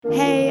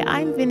Hey,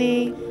 I'm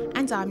Vinny.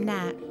 And I'm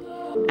Nat.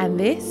 And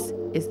this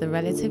is the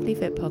Relatively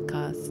Fit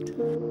podcast.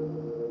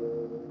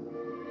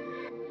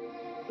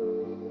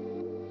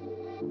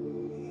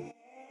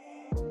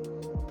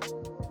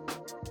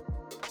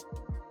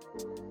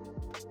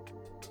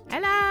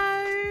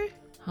 Hello.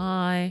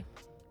 Hi.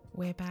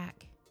 We're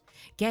back.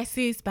 Guess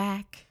who's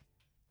back?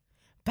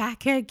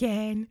 Back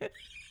again.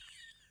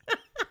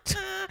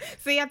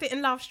 See, I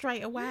didn't laugh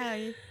straight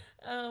away.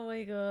 Oh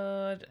my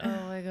God. Oh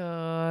my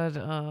God.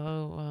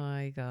 Oh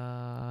my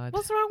God.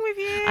 What's wrong with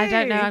you? I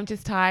don't know. I'm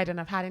just tired and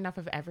I've had enough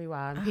of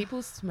everyone.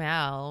 People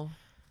smell.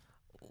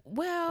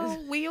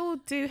 Well, we all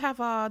do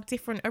have our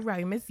different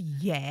aromas,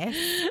 yes.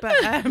 But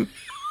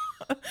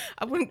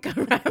I wouldn't go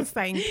around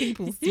saying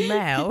people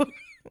smell.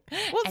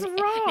 What's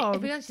wrong?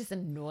 Everyone's just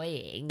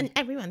annoying. And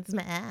everyone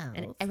smells.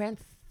 And everyone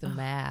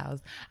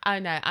smells. Oh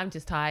no, I'm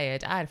just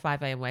tired. I had a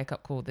 5 a.m. wake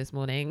up call this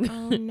morning.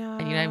 Oh no.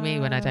 And you know me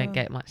when I don't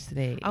get much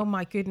sleep. Oh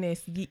my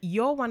goodness.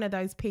 You're one of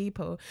those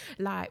people.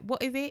 Like,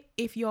 what is it?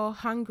 If you're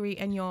hungry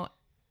and you're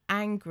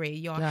angry,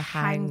 you're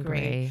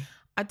hangry.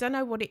 I don't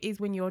know what it is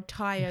when you're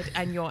tired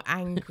and you're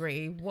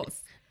angry.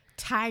 What's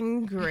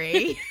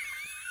tangry?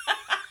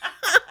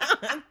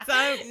 I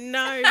don't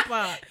know,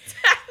 but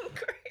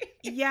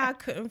yeah, I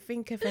couldn't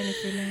think of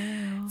anything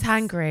else.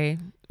 Tangry.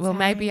 Well,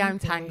 maybe I'm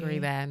Tangry.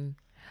 tangry then.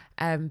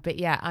 But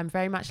yeah, I'm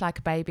very much like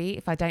a baby.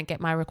 If I don't get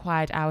my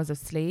required hours of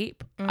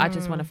sleep, I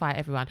just want to fight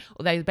everyone.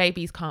 Although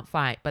babies can't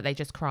fight, but they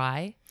just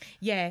cry.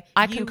 Yeah.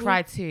 I can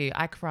cry too.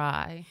 I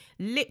cry.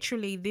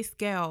 Literally, this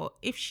girl,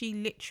 if she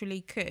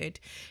literally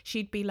could,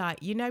 she'd be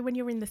like, you know, when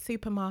you're in the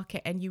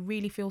supermarket and you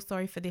really feel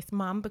sorry for this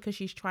mum because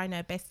she's trying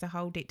her best to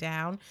hold it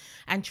down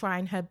and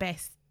trying her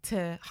best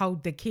to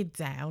hold the kid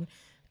down,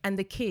 and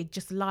the kid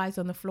just lies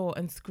on the floor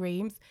and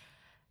screams.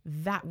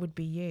 That would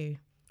be you.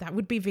 That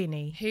would be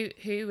Vinny.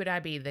 Who would I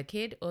be, the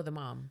kid or the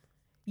mom?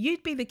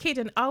 You'd be the kid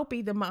and I'll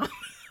be the mum.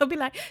 I'll be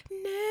like,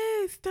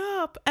 no,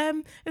 stop.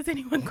 Has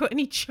anyone got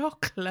any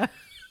chocolate?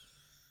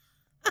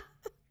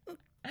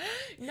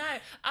 No,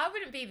 I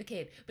wouldn't be the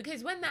kid,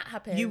 because when that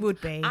happens, You would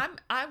be.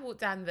 I walk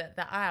down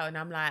the aisle and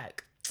I'm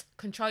like,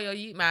 control your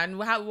youth, man.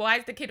 Why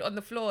is the kid on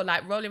the floor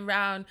like rolling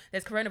around?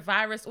 There's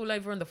coronavirus all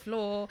over on the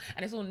floor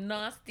and it's all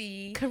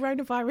nasty.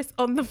 Coronavirus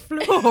on the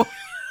floor.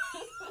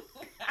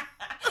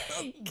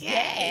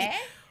 Yeah.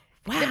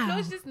 Wow. The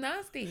floor's just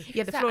nasty.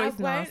 Yeah, the floor is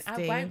nasty.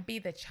 I won't be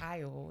the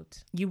child.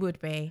 You would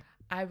be.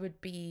 I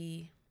would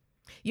be.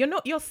 You're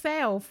not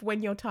yourself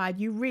when you're tired.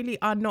 You really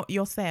are not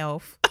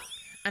yourself.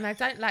 And I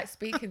don't like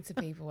speaking to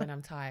people when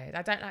I'm tired.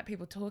 I don't like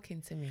people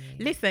talking to me.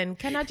 Listen,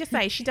 can I just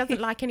say, she doesn't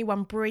like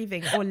anyone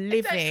breathing or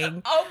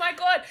living. Oh my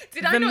God.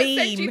 Did I The not send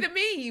meme. you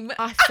the meme?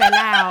 I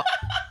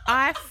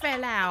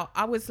fell out.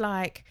 I was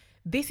like,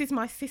 this is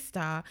my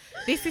sister.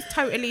 This is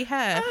totally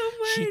her. Oh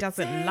my She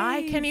doesn't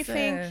like days.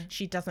 anything.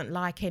 She doesn't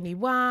like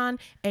anyone.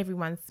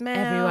 Everyone smells.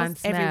 Everyone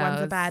Everyone's a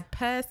smells. bad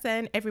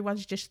person.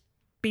 Everyone's just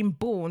been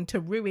born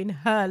to ruin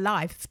her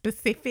life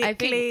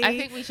specifically. I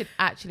think we should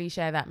actually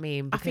share that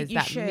meme, I because think you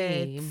that should.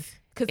 meme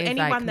Because is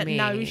anyone like that me.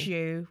 knows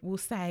you will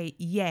say,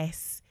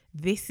 yes,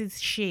 this is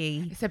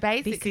she. So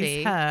This basically,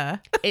 is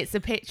her. it's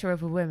a picture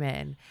of a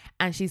woman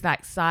and she's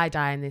like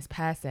side-eyeing this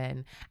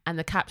person, and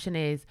the caption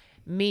is,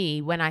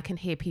 me when I can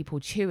hear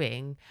people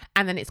chewing.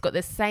 And then it's got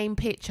the same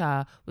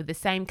picture with the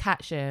same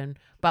caption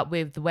but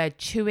with the word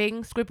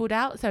chewing scribbled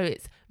out. So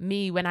it's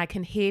me when I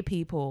can hear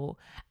people,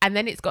 and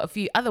then it's got a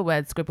few other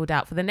words scribbled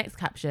out for the next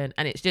caption,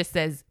 and it just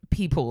says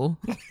people.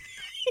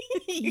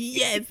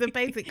 Yeah, so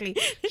basically,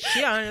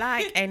 she don't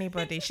like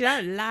anybody. She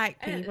don't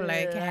like people,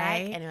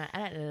 okay?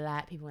 I don't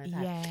like people when it's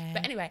hard. Yeah.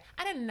 But anyway,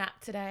 I had a nap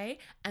today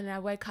and I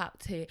woke up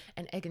to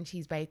an egg and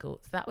cheese bagel.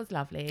 So that was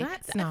lovely.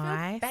 That's So I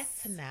nice. feel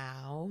better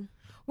now.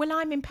 Well,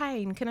 I'm in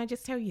pain. Can I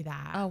just tell you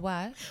that? Oh,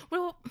 what?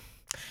 Well,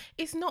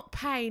 it's not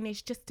pain.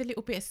 It's just a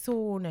little bit of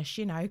soreness,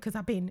 you know, because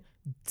I've been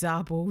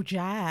double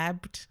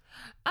jabbed.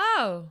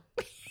 Oh.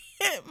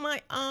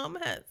 My arm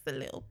hurts a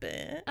little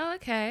bit. Oh,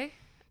 okay.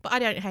 But I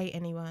don't hate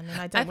anyone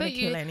and I don't want to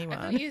kill I anyone.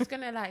 thought you was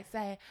going to like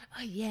say,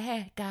 oh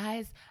yeah,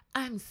 guys,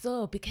 I'm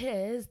sore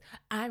because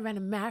I ran a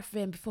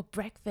marathon before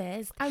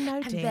breakfast. Oh, no,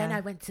 and dear. then I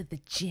went to the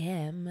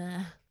gym.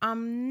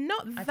 I'm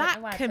not don't know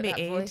that why I put that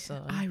committed. voice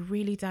on. I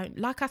really don't.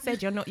 Like I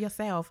said, you're not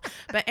yourself.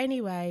 But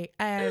anyway,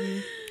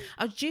 I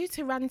was due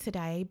to run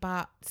today,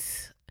 but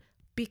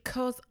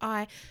because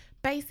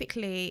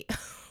basically,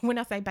 when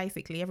I say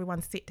basically,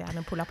 everyone sit down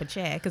and pull up a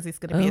chair because it's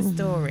going to be a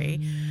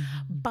story.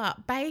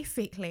 But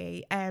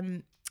basically,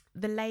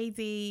 the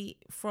lady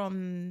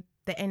from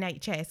the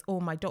NHS,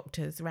 all my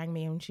doctors rang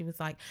me and she was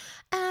like,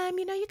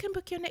 you know, you can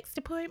book your next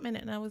appointment.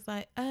 And I was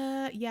like,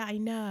 yeah, I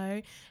know.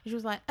 And she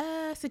was like,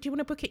 so do you want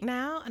to book it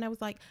now? And I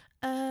was like,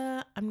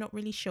 I'm not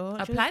really sure.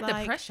 And she was Applied the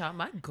like, pressure,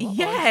 my God.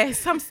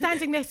 yes, I'm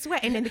standing there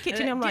sweating in the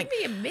kitchen. I'm like,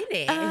 give me a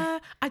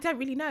minute. I don't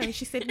really know. And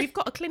she said, we've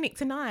got a clinic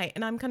tonight.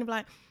 And I'm kind of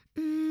like,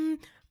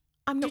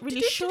 I'm not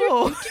really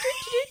sure.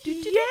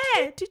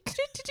 Yeah.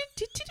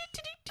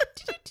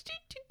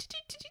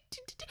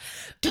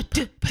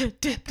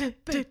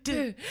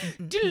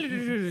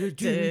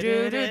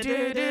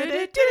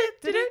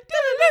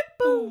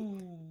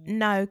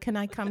 no, can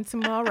I come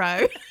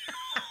tomorrow?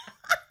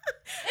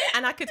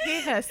 And I could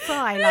hear her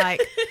sigh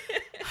like,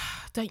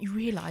 don't you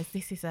realise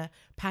this is a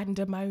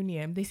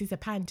pandemonium? This is a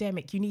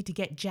pandemic. You need to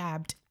get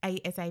jabbed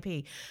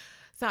ASAP.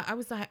 So I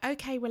was like,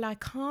 okay, well, I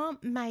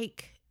can't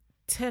make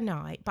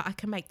tonight, but I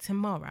can make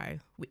tomorrow,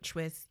 which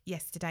was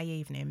yesterday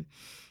evening.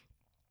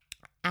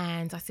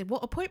 And I said,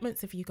 what appointments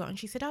have you got? And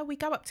she said, oh, we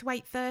go up to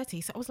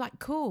 8:30. So I was like,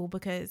 cool,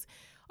 because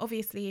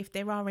obviously if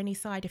there are any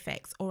side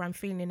effects or I'm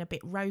feeling a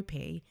bit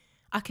ropey,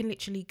 I can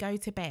literally go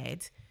to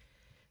bed,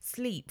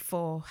 sleep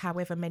for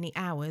however many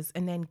hours,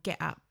 and then get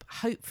up,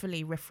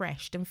 hopefully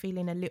refreshed and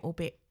feeling a little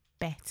bit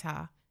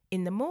better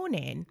in the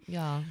morning.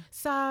 Yeah.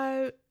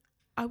 So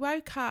I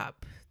woke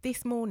up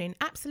this morning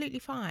absolutely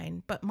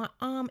fine, but my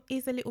arm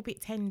is a little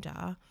bit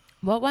tender.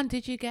 What one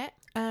did you get?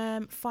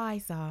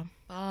 Pfizer.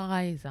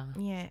 Pfizer.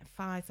 Yeah,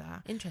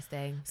 Pfizer.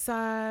 Interesting.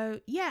 So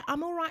yeah,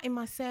 I'm all right in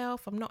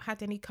myself. I've not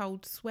had any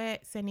cold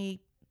sweats,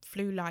 any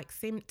flu-like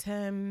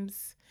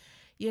symptoms.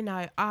 You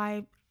know,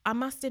 I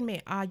must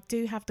admit, I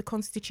do have the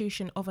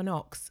constitution of an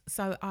ox,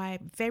 so I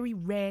very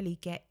rarely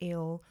get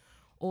ill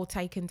or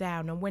taken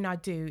down. And when I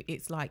do,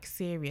 it's like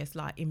serious,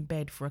 like in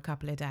bed for a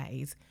couple of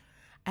days.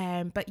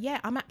 But yeah,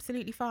 I'm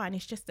absolutely fine.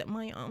 It's just that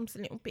my arm's a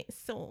little bit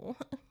sore.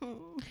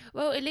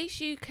 Well, at least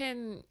you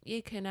can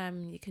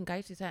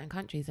go to certain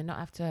countries and not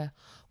have to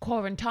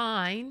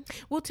quarantine.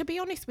 Well, to be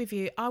honest with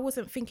you, I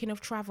wasn't thinking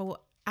of travel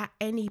at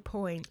any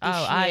point this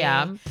year. I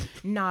am.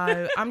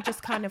 No, I'm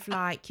just kind of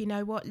like, you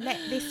know what, let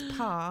this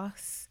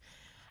pass.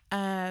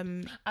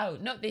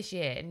 Not this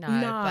year. No,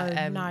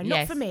 not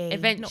yes, for me.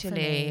 Eventually, Not for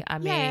me. I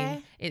mean, Yeah.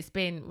 it's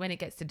been, when it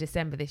gets to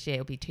December this year,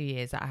 it'll be 2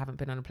 years that I haven't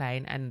been on a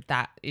plane, and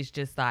that is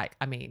just like,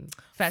 I mean,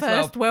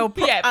 first world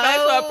problems.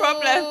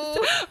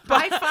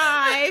 By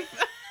five.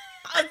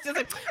 I was just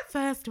like,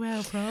 first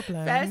world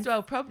problems. First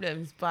world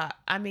problems, but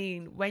I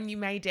mean, when you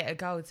made it a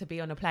goal to be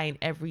on a plane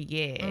every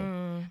year,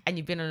 and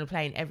you've been on a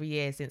plane every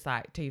year since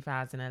like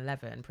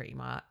 2011, pretty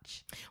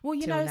much. Well,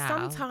 you till know, now.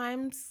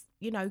 sometimes,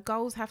 you know,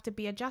 goals have to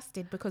be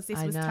adjusted because this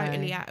I was know.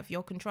 totally out of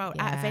your control,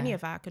 out of Yeah. any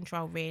of our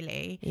control,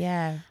 really.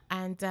 Yeah.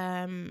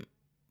 And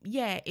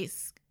yeah,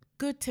 it's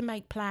good to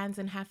make plans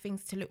and have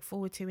things to look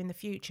forward to in the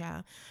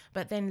future.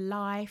 But then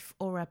life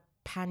or a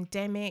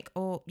pandemic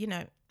or, you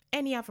know,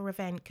 any other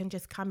event can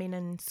just come in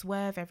and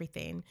swerve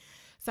everything.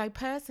 So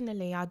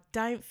personally, I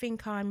don't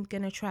think I'm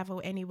going to travel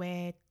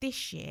anywhere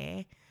this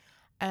year.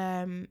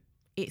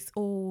 It's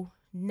all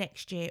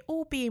next year,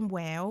 all being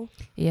well,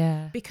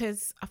 Yeah.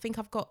 because I think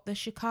I've got the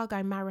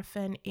Chicago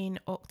Marathon in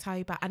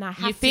October and I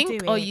have You to think do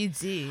it. or you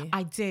do?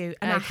 I do,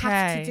 and I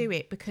have to Okay. do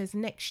it because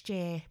next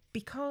year,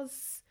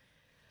 because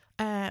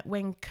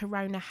when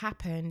Corona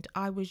happened,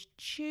 I was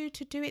due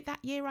to do it that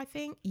year, I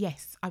think.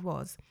 Yes, I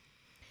was.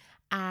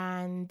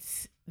 And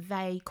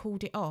they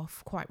called it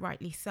off, quite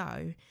rightly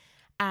so.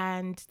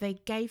 And they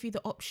gave you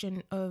the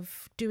option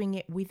of doing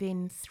it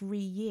within 3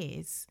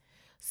 years.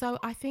 So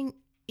I think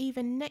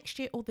even next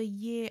year or the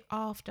year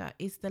after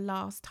is the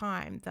last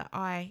time that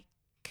I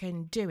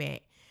can do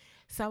it.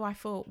 So I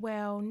thought,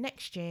 well,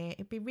 next year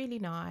it'd be really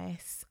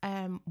nice.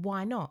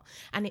 Why not?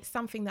 And it's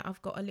something that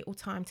I've got a little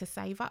time to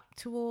save up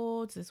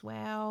towards as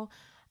well.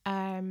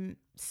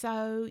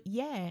 So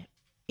yeah,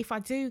 if I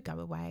do go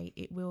away,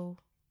 it will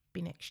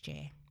be next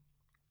year.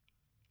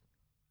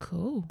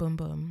 Cool. Boom,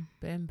 boom.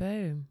 Boom,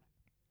 boom.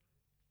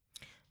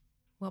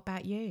 What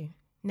about you?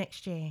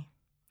 Next year?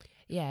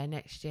 Yeah,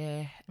 next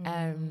year.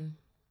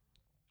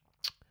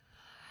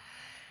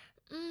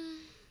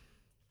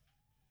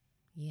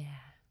 Yeah,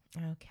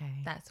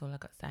 Okay. that's all I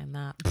got to say on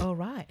that. All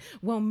right.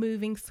 Well,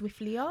 moving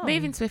swiftly on.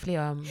 Moving swiftly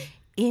on.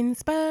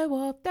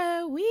 Inspo of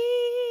the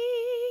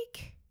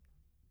week.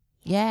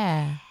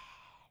 Yeah.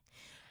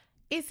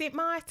 Is it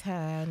my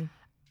turn?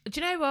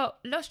 Do you know what?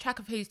 Lost track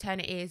of whose turn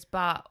it is,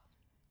 but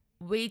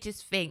we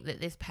just think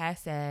that this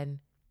person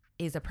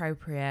is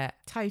appropriate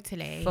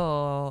Totally.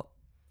 for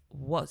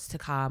what's to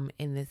come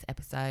in this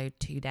episode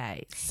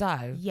today.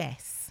 So,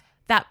 Yes.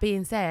 that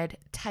being said,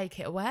 take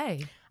it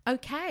away.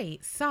 Okay,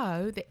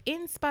 so the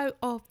inspo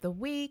of the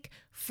week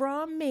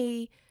from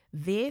me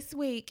this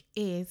week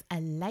is a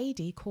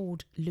lady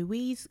called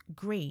Louise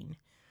Green.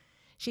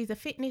 She's a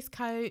fitness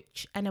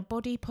coach and a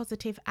body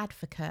positive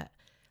advocate,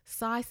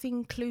 size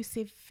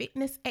inclusive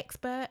fitness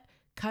expert,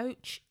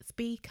 coach,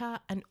 speaker,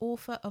 and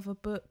author of a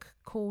book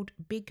called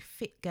Big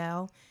Fit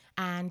Girl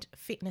and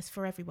Fitness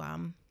for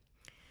Everyone.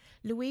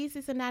 Louise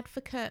is an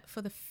advocate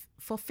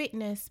for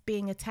fitness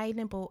being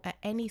attainable at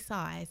any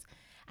size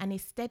and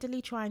is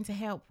steadily trying to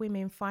help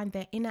women find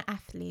their inner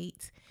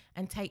athlete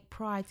and take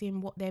pride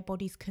in what their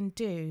bodies can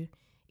do,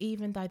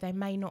 even though they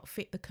may not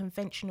fit the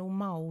conventional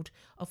mould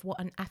of what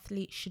an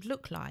athlete should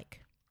look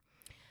like.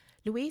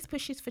 Louise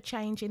pushes for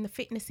change in the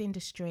fitness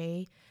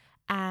industry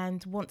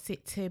and wants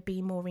it to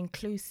be more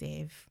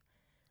inclusive.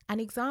 An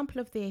example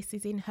of this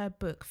is in her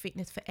book,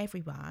 Fitness for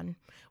Everyone,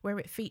 where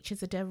it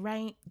features a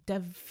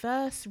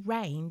diverse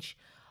range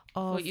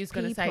of What you was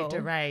going to say, people-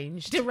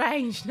 deranged.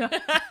 Deranged, no.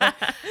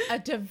 A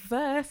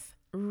diverse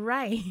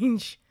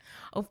range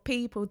of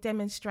people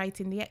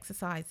demonstrating the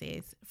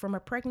exercises, from a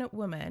pregnant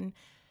woman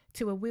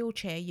to a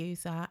wheelchair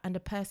user and a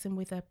person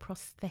with a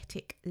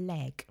prosthetic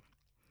leg.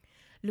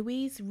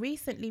 Louise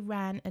recently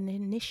ran an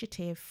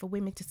initiative for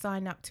women to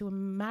sign up to a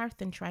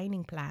marathon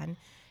training plan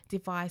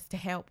devised to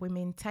help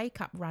women take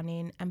up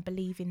running and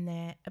believe in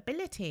their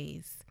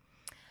abilities.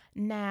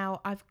 Now,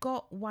 I've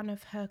got one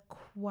of her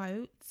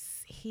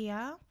quotes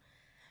here,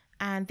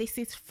 and this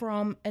is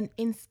from an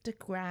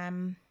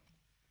Instagram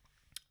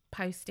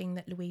posting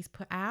that Louise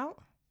put out.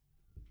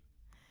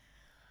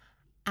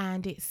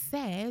 And it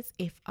says,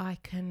 if I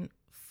can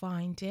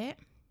find it.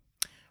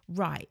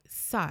 Right,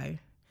 so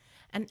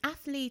an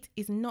athlete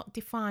is not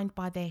defined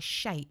by their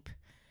shape,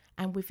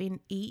 and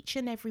within each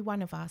and every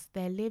one of us,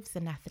 there lives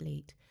an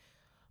athlete.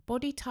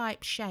 Body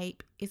type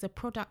shape is a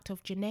product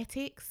of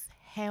genetics,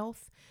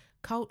 health,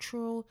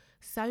 cultural,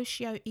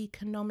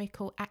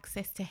 socio-economical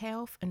access to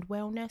health and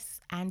wellness,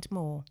 and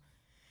more.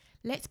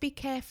 Let's be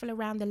careful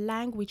around the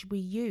language we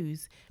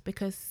use,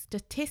 because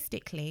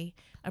statistically,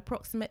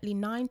 approximately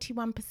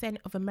 91%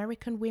 of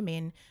American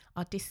women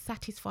are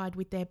dissatisfied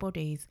with their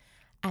bodies,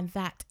 and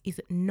that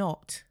is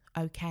not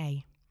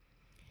okay.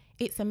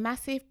 It's a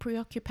massive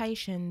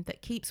preoccupation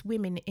that keeps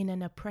women in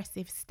an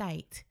oppressive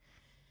state.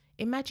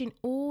 Imagine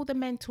all the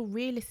mental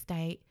real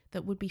estate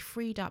that would be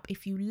freed up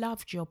if you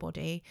loved your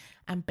body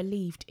and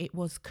believed it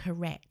was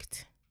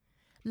correct.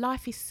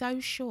 Life is so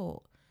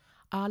short.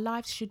 Our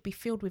lives should be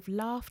filled with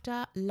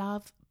laughter,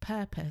 love,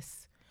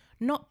 purpose,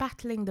 not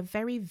battling the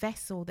very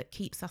vessel that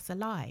keeps us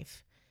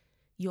alive.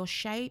 Your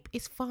shape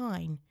is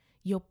fine.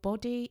 Your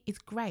body is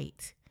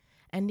great.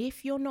 And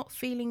if you're not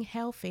feeling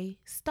healthy,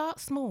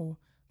 start small.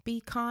 Be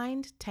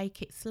kind,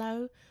 take it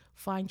slow,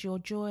 find your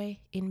joy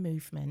in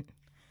movement.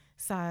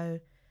 So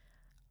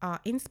our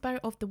inspo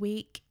of the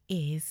week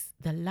is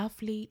the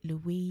lovely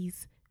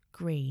Louise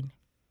Green.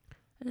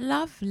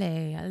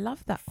 Lovely. I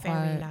love that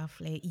Very quote.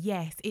 lovely.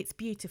 Yes, it's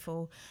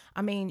beautiful.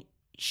 I mean,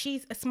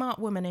 she's a smart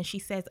woman and she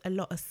says a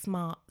lot of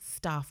smart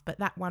stuff, but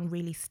that one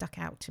really stuck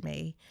out to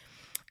me.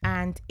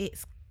 And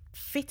it's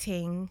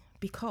fitting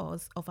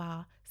because of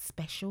our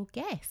special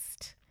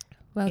guest.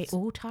 Well, It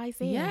all ties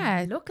in.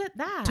 yeah. Look at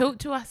that. talk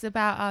to us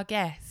about our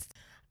guest.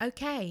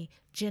 Okay,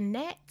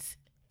 Jeanette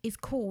is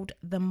called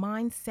the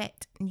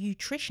Mindset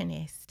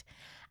Nutritionist,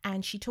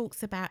 and she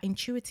talks about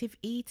intuitive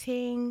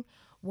eating,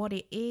 what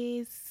it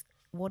is,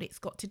 what it's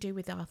got to do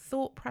with our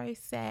thought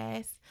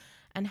process,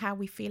 and how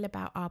we feel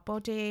about our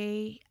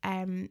body.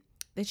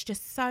 There's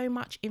just so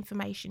much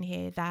information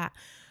here that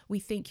we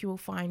think you will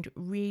find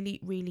really,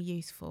 really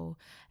useful.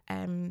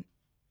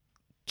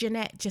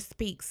 Jeanette just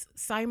speaks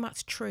so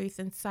much truth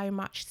and so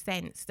much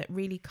sense that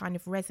really kind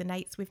of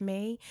resonates with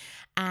me.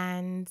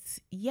 And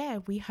yeah,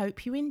 we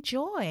hope you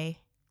enjoy.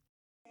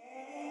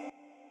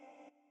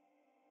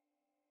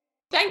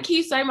 Thank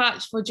you so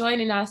much for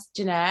joining us,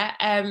 Jeanette.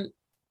 I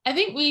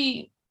think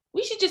we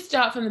should just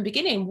start from the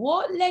beginning.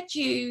 What led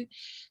you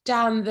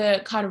down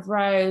the kind of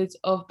road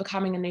of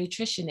becoming a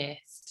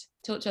nutritionist?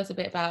 Talk to us a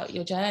bit about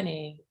your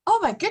journey. Oh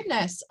my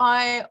goodness,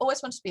 I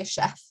always wanted to be a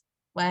chef.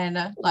 When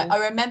I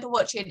remember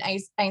watching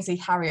Ainsley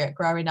Harriott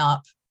growing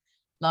up,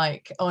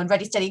 like on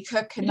Ready Steady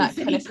Cook and that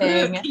kind of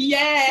thing.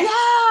 Yeah.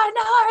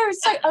 No.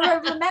 So I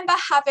remember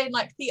having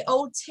like the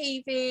old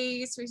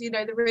TVs with,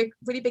 the really,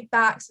 really big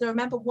backs, and I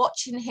remember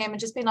watching him and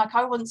just being like,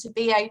 I want to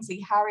be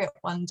Ainsley Harriott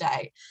one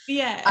day.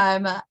 Yeah.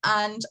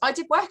 And I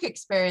did work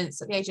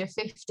experience at the age of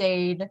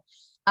 15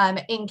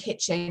 in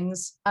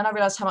kitchens, and I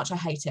realized how much I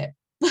hate it.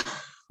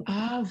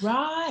 Oh,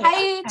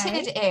 right.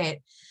 Hated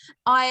it.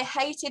 I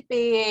hated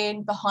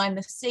being behind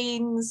the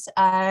scenes.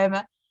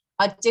 I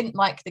didn't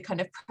like the kind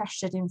of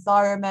pressured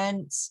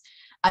environment.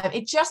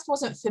 It just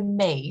wasn't for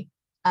me.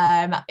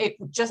 I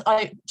just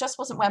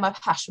wasn't where my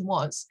passion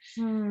was.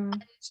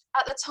 And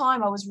at the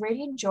time, I was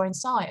really enjoying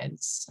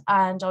science,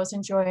 and I was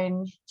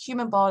enjoying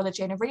human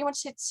biology, and I really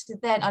wanted to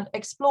then, I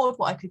explored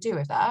what I could do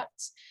with that,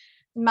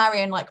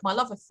 marrying like my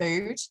love of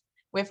food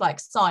with like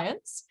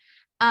science,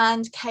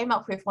 and came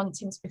up with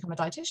wanting to become a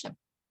dietitian.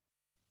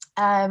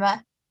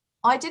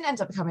 I didn't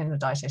end up becoming a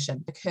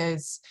dietitian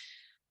because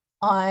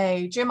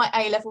during my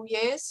A-level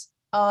years,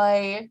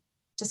 I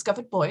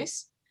discovered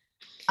boys.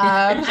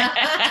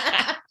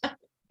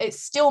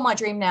 It's still my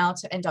dream now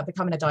to end up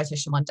becoming a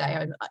dietitian one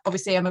day.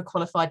 Obviously, I'm a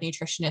qualified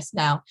nutritionist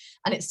now,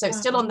 and it's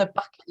still on the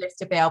bucket list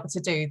to be able to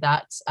do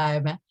that.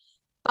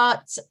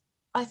 But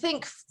I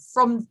think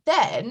from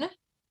then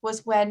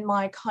was when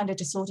my kind of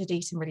disordered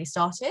eating really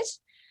started.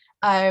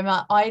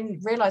 I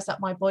realized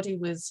that my body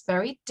was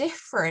very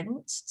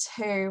different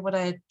to what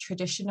a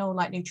traditional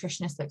like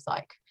nutritionist looks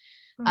like.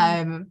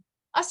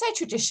 I say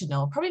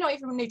traditional, probably not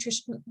even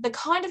nutrition, the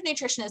kind of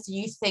nutritionist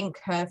you think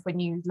of when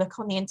you look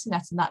on the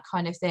internet and that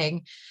kind of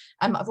thing.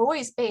 I've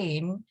always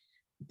been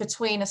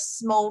between a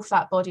small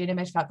fat body and a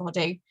mid-fat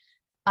body.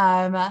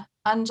 And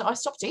I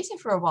stopped eating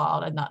for a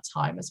while in that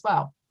time as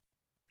well.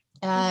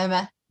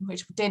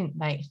 Which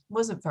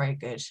wasn't very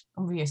good,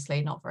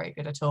 obviously not very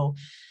good at all.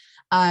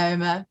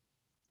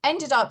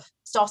 Ended up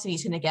starting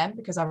eating again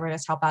because I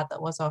realized how bad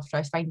that was after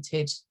I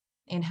fainted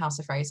in House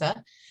of Fraser.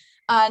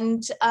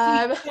 And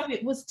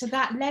it was to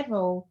that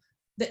level.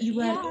 that you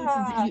weren't eating,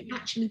 that you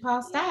actually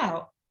passed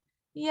out.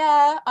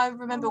 Yeah, I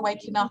remember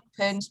waking up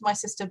and my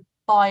sister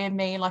buying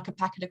me like a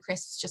packet of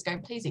crisps, just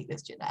going, please eat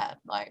this, Jeanette.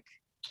 Like,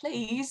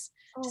 please,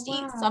 just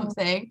eat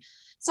something.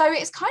 So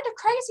it's kind of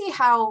crazy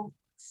how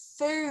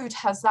food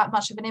has that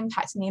much of an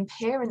impact, and the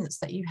appearance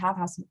that you have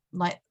has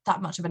like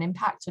that much of an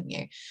impact on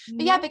you.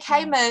 But yeah, I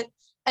became a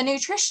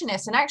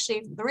nutritionist. And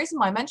actually, the reason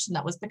why I mentioned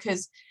that was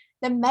because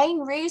the main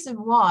reason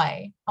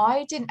why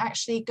I didn't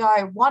actually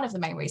go, one of the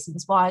main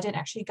reasons why I didn't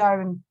actually go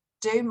and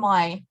do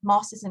my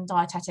master's in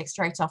dietetics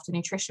straight after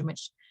nutrition,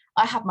 which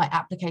I had my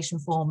application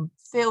form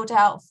filled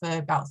out for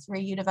about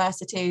 3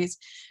 universities,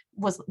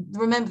 was,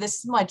 remember, this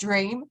is my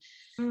dream.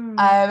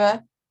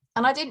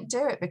 And I didn't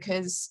do it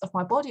because of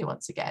my body.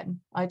 Once again,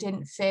 I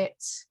didn't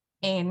fit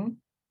in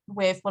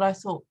with what I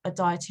thought a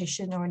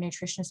dietitian or a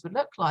nutritionist would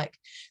look like.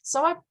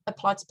 So I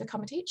applied to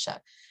become a teacher.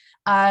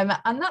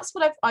 And that's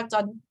what I've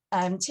done,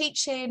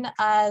 teaching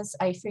as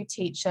a food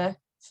teacher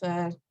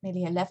for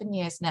nearly 11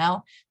 years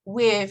now,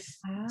 with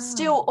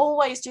still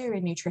always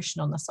doing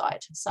nutrition on the side.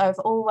 So I've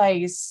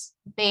always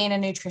been a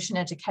nutrition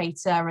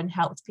educator and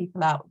helped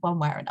people out one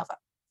way or another.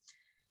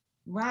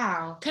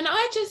 Wow. Can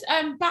I just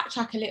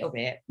backtrack a little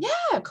bit? Yeah,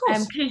 of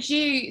course. Because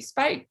you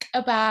spoke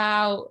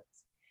about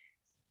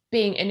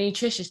being a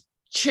nutritionist.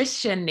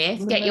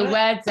 Get your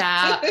words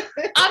out.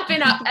 I've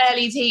been up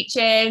early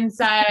teaching,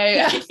 so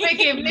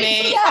forgive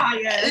me.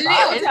 A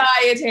little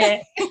tired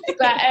here.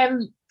 But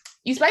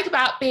you spoke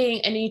about being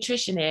a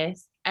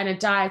nutritionist and a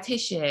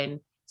dietitian.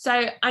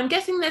 So I'm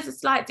guessing there's a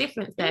slight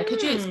difference there.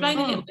 Could you explain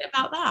a little bit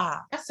about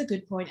that? That's a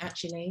good point,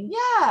 actually.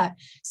 Yeah.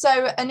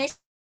 So a nutritionist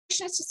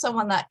is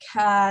someone that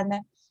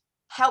can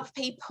help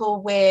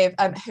people with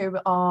who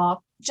are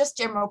just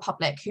general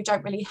public, who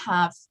don't really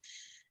have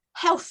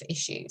health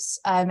issues.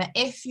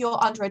 If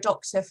you're under a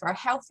doctor for a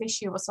health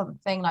issue or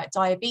something like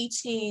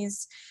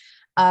diabetes,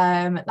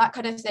 that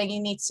kind of thing,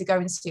 you need to go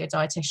and see a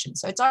dietitian.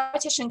 So a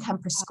dietitian can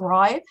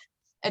prescribe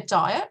a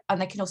diet,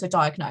 and they can also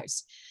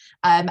diagnose.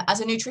 As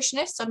a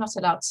nutritionist, I'm not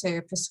allowed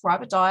to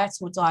prescribe a diet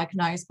or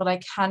diagnose, but I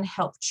can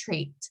help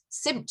treat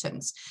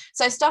symptoms.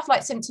 So stuff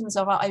like symptoms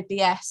of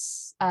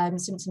IBS,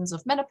 symptoms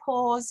of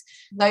menopause,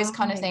 those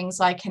kind of things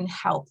I can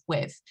help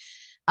with.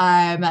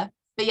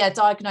 But yeah,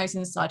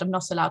 diagnosing side, I'm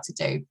not allowed to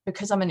do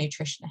because I'm a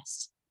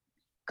nutritionist.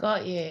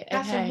 Got you.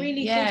 That's a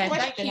really good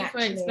question. Thank you for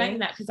explaining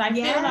that, because I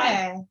feel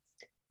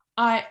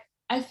like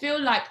I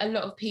feel like a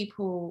lot of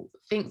people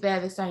think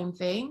they're the same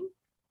thing.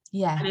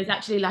 Yeah. And there's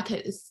actually like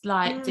a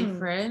slight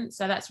difference.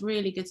 So that's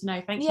really good to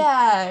know. Thank you.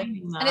 Yeah.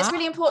 And it's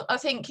really important, I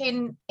think,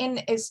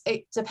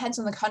 it depends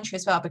on the country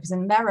as well, because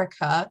in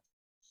America,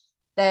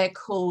 they're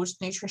called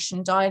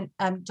nutrition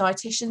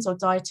dietitians or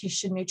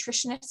dietitian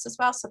nutritionists as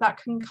well. So that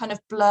can kind of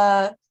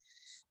blur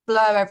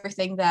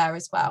everything there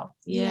as well.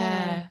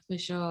 Yeah, for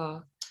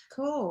sure.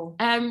 Cool.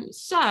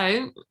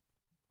 So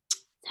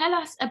tell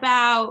us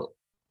about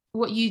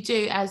what you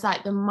do as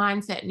like the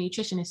mindset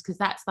nutritionist, because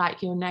that's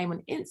like your name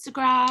on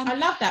Instagram. I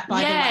love that,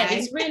 by the way. Yeah,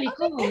 it's really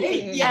cool.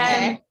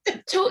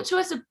 Talk to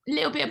us a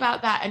little bit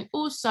about that, and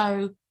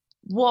also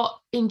what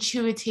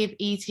intuitive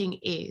eating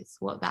is,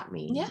 what that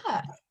means.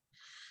 Yeah.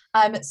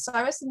 So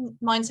as a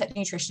mindset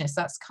nutritionist,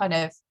 that's kind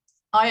of,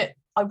 I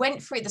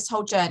went through this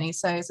whole journey.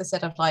 So as I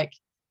said, I've like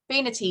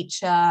being a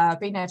teacher,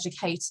 being an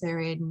educator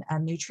in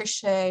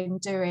nutrition,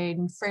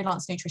 doing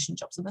freelance nutrition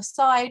jobs on the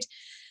side,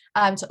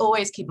 to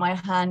always keep my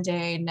hand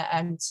in,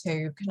 and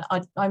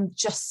I'm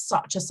just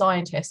such a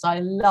scientist. I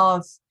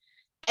love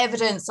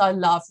evidence, I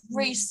love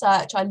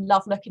research, I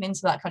love looking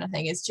into that kind of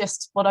thing. It's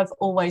just what I've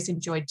always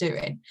enjoyed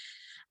doing.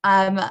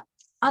 And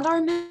I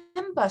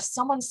remember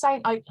someone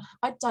saying,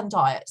 I'd done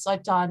diets, I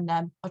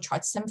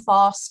tried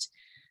SlimFast,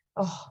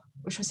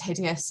 which was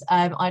hideous.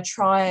 I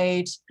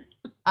tried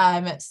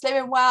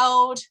Slimming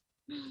World,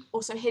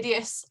 also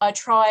hideous. I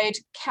tried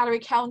calorie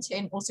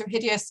counting, also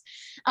hideous.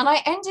 And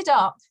I ended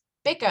up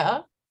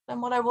bigger than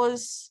what I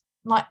was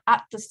like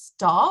at the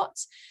start.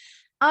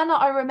 And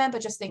I remember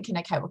just thinking,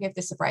 okay, we'll give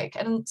this a break.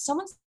 And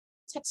someone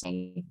said to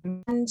me,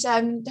 and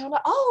they were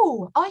like,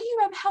 oh, are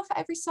you Health at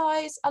Every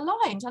Size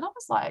aligned? And I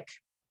was like,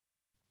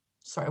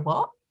 sorry,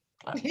 what?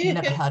 I've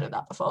never heard of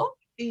that before.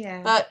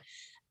 Yeah. But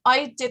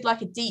I did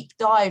like a deep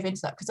dive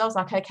into that, because I was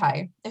like,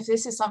 okay, if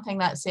this is something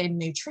that's in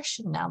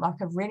nutrition now, like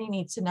I really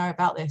need to know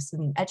about this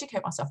and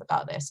educate myself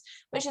about this,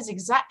 which is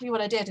exactly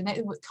what I did. And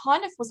it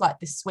kind of was like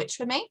this switch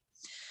for me.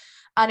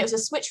 And it was a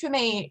switch for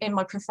me in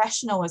my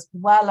professional as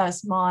well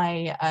as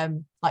my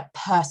like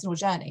personal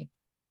journey.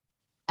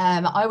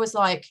 I was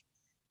like,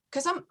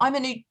 because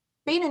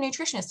being a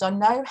nutritionist, I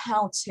know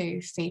how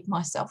to feed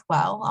myself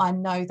well. I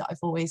know that I've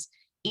always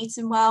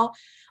eaten well.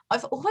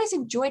 I've always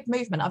enjoyed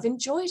movement. I've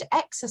enjoyed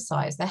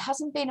exercise. There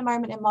hasn't been a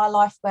moment in my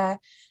life where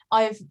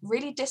I've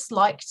really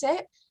disliked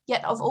it.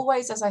 Yet I've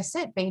always, as I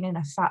said, been in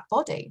a fat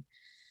body.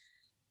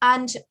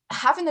 And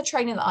having the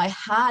training that I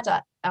had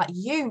at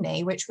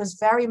uni, which was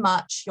very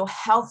much your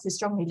health is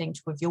strongly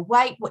linked with your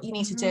weight. What you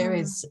need to do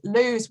is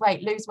lose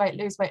weight, lose weight,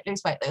 lose weight,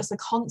 lose weight. It was a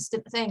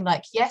constant thing.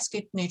 Like, yes,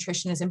 good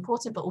nutrition is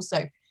important, but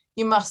also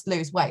you must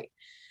lose weight.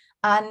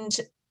 And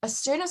as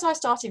soon as I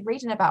started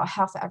reading about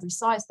health at every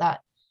size,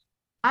 that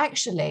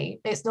actually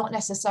it's not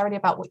necessarily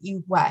about what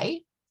you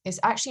weigh, it's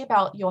actually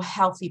about your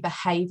healthy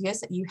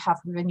behaviors that you have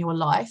within your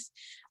life,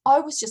 I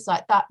was just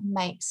like, that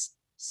makes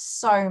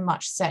so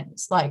much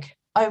sense. Like,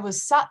 I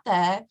was sat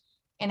there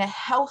in a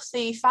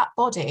healthy fat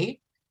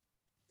body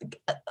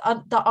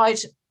that I'd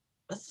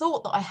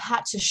thought that I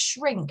had to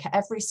shrink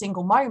every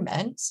single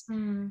moment.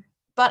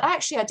 But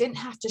actually I didn't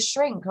have to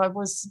shrink. I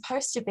was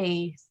supposed to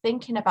be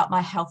thinking about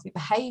my healthy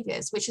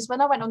behaviors, which is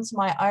when I went on to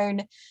my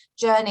own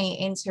journey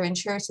into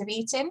intuitive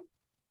eating.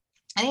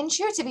 And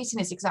intuitive eating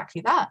is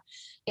exactly that.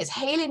 It's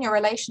healing your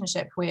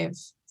relationship with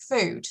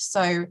food.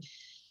 So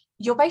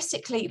you're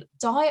basically,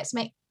 diets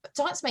make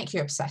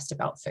you obsessed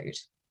about food.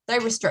 They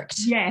restrict.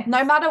 Yeah.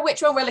 No matter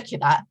which one we're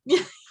looking at.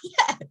 Yeah.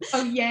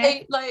 Oh yeah.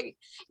 Like,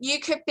 you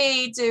could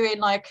be doing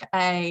like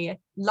a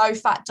low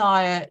fat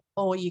diet,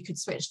 or you could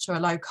switch to a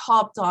low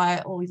carb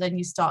diet, or then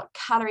you start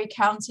calorie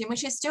counting,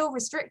 which is still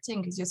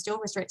restricting because you're still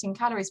restricting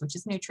calories, which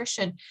is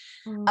nutrition.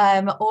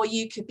 Or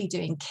you could be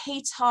doing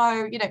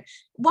keto, you know,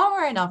 one way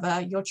or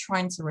another, you're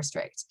trying to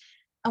restrict.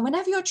 And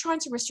whenever you're trying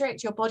to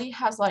restrict, your body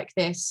has like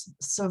this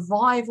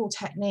survival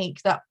technique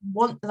that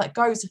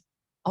goes,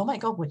 oh my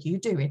God, what are you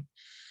doing?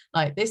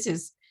 Like, this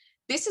is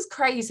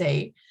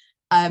crazy.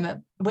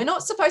 We're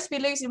not supposed to be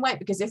losing weight,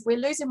 because if we're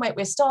losing weight,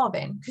 we're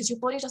starving, because your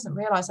body doesn't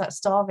realize that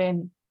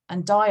starving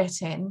and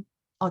dieting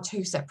are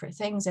two separate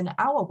things in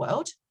our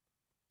world.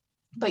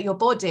 But your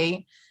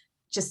body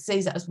just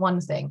sees it as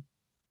one thing,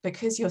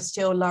 because you're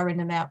still lowering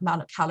the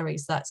amount of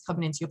calories that's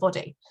coming into your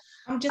body.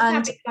 I'm just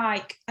having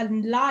like a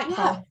light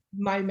bulb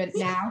moment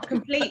now,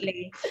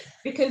 completely,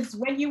 because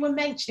when you were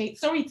mentioning,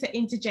 sorry to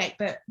interject,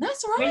 but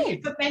that's right, when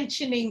you were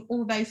mentioning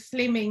all those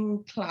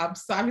slimming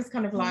clubs, I was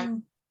kind of like,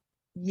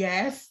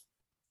 yes,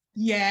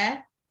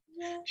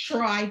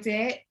 tried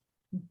it,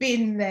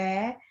 been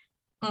there.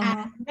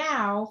 And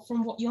now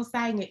from what you're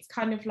saying, it's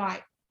kind of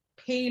like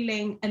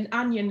peeling an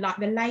onion, like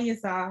the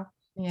layers are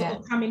sort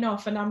of coming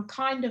off, and I'm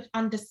kind of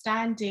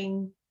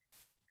understanding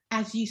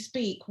as you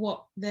speak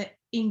what the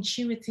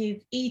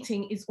intuitive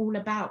eating is all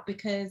about,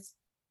 because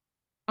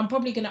I'm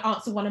probably going to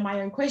answer one of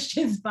my own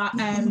questions, but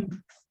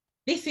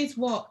this is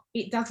what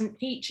it doesn't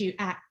teach you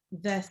at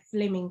the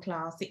slimming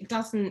class. It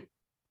doesn't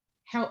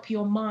help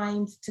your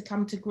mind to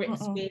come to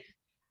grips with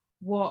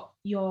what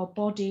your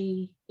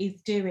body is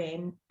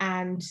doing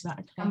and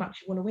how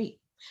much you want to eat.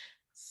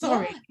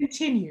 Sorry,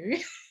 continue.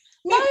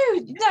 No,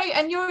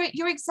 and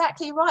you're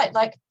exactly right.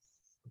 Like,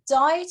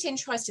 dieting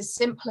tries to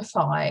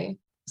simplify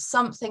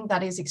something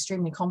that is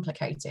extremely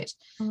complicated.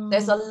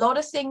 There's a lot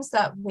of things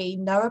that we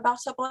know about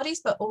our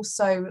bodies, but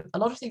also a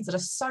lot of things that are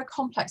so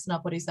complex in our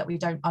bodies that we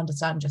don't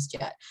understand just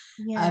yet.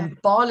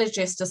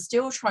 Biologists are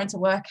still trying to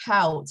work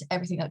out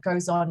everything that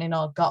goes on in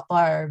our gut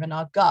biome and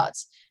our gut,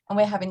 and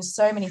we're having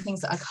so many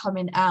things that are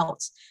coming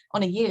out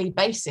on a yearly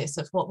basis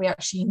of what we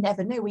actually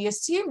never knew. We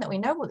assume that we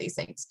know all these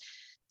things.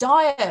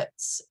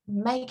 Diets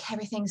make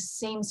everything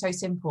seem so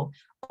simple.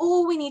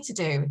 All we need to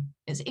do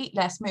is eat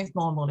less, move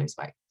more, and we'll lose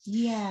weight.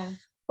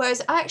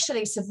 Whereas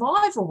actually,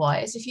 survival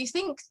wise, if you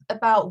think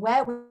about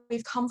where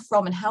we've come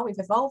from and how we've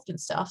evolved and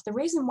stuff, the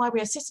reason why we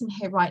are sitting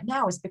here right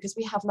now is because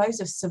we have loads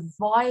of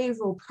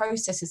survival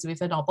processes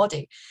within our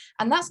body.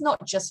 And that's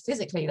not just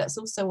physically, that's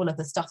also all of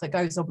the stuff that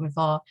goes on with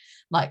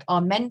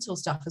our mental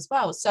stuff as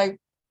well. So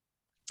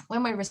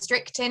when we're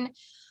restricting,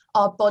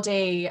 our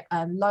body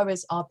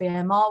lowers our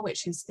BMR,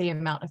 which is the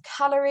amount of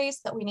calories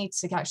that we need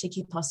to actually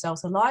keep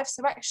ourselves alive.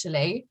 So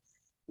actually,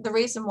 the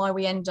reason why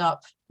we end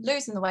up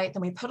losing the weight,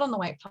 then we put on the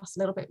weight plus a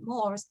little bit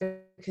more, is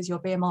because your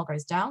BMR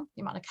goes down,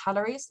 the amount of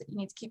calories that you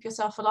need to keep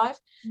yourself alive,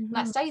 and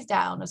that stays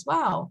down as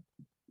well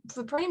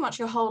for pretty much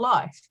your whole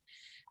life.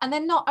 And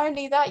then not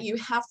only that, you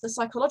have the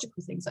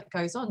psychological things that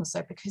goes on.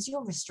 So because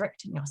you're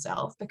restricting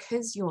yourself,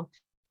 because you're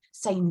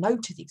saying no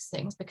to these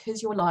things,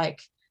 because you're like,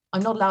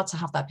 I'm not allowed to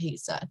have that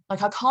pizza,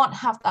 like I can't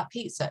have that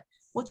pizza,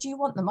 what do you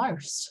want the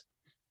most?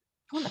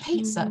 I want the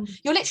pizza.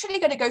 You're literally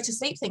going to go to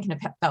sleep thinking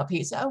about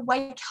pizza and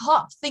wake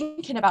up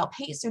thinking about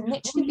pizza and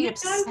literally be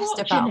obsessed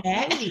about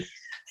it.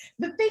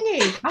 The thing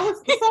is, I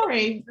was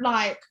sorry,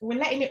 like, we're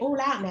letting it all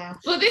out now.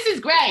 Well, this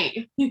is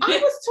great. I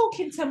was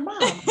talking to Mum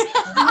and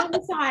I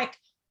was like,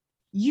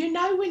 you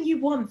know, when you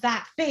want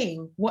that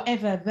thing,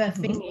 whatever the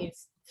thing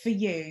is for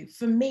you,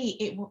 for me,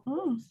 it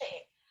was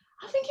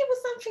I think it was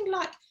something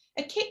like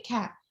a Kit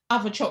Kat.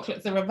 Other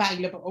chocolates are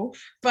available,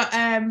 but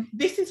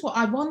this is what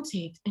I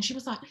wanted. And she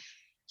was like,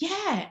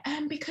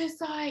 because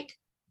like,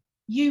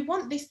 you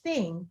want this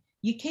thing,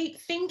 you keep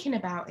thinking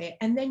about it,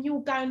 and then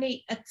you'll go and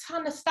eat a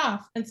ton of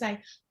stuff and say,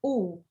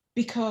 oh,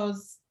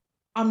 because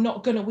I'm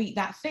not gonna eat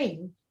that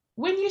thing,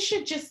 when you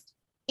should just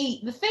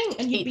eat the thing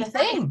and you'd be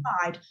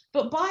satisfied.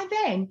 But by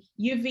then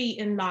you've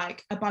eaten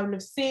like a bowl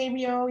of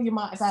cereal, you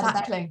might have had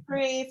a bag of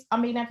crisps. I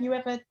mean, have you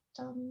ever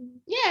done?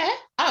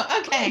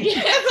 Oh, okay.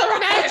 That's all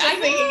right.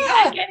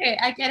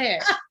 I get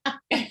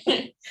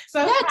it.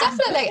 So yeah,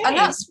 definitely. And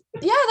that's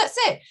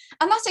it.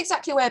 And that's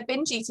exactly where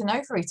binge eating,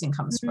 overeating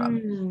comes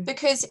from.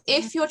 Because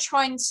if you're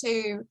trying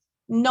to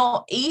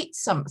not eat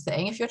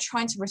something, if you're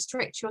trying to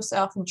restrict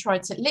yourself and try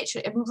to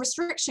literally, and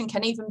restriction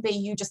can even be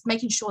you just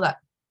making sure that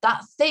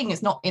that thing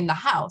is not in the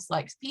house.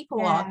 Like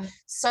people are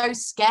so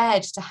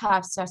scared to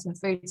have certain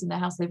foods in their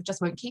house, they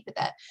just won't keep it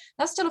there.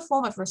 That's still a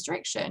form of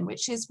restriction,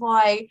 which is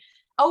why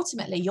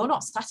ultimately you're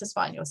not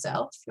satisfying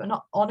yourself, you're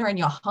not honoring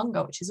your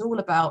hunger, which is all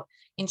about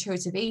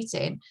intuitive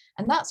eating,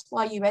 and that's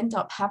why you end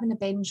up having a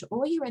binge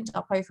or you end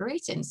up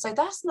overeating. So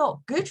that's not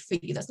good for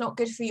you, that's not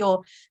good for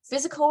your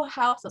physical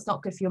health, that's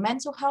not good for your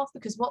mental health,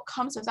 because what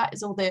comes with that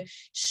is all the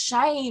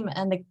shame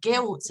and the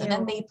guilt and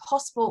then the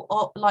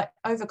possible like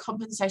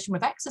overcompensation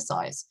with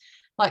exercise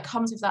like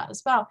comes with that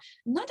as well.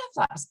 None of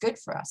that's good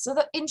for us. So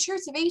that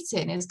intuitive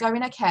eating is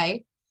going,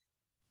 okay,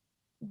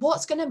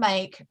 what's going to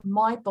make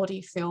my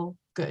body feel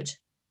good?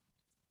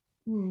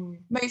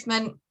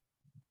 Movement,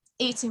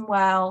 eating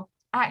well,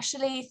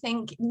 actually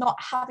think not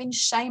having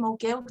shame or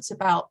guilt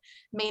about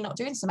me not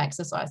doing some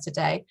exercise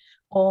today,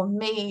 or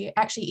me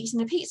actually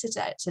eating a pizza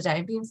today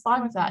and being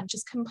fine with that,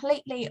 just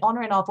completely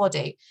honoring our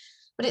body.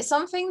 But it's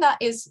something that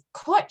is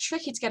quite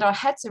tricky to get our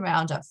heads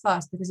around at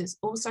first, because it's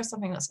also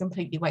something that's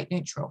completely weight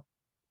neutral.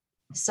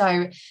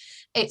 So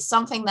it's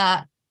something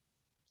that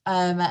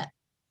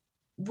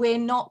we're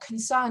not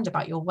concerned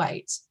about your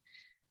weight.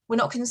 We're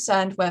not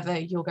concerned whether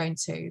you're going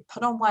to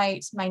put on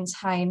weight,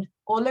 maintain,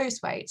 or lose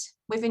weight.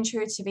 With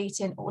intuitive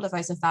eating, all of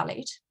those are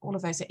valid, all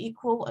of those are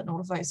equal, and all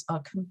of those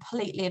are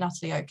completely and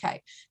utterly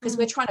okay, because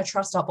we're trying to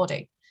trust our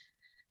body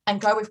and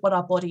go with what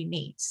our body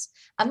needs.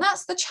 And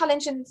that's the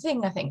challenging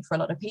thing, I think, for a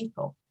lot of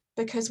people,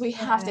 because we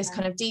have this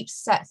kind of deep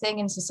set thing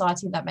in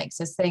society that makes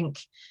us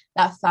think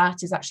that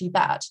fat is actually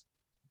bad,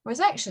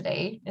 whereas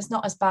actually it's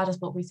not as bad as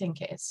what we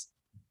think it is.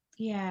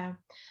 Yeah.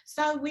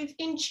 So with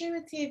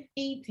intuitive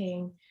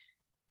eating,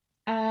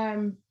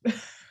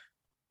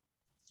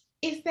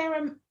 is there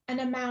an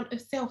amount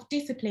of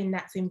self-discipline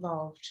that's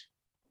involved?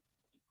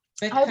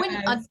 Because, I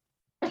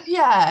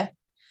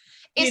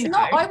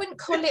wouldn't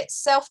call it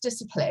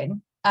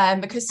self-discipline,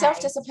 because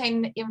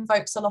self-discipline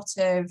invokes a lot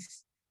of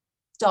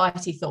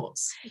diety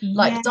thoughts.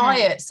 Like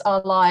diets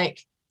are like,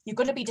 you've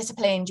got to be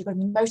disciplined, you've got to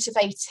be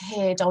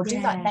motivated, I'll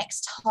do that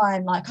next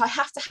time, like I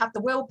have to have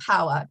the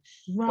willpower.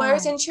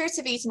 Whereas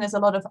intuitive eating is a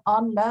lot of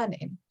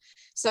unlearning.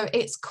 So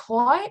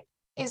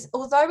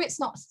although it's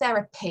not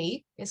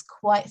therapy, it's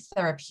quite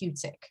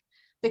therapeutic,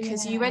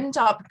 because you end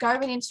up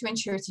going into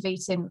intuitive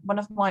eating. One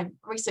of my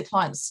recent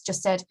clients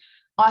just said,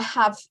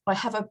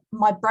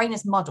 my brain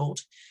is muddled.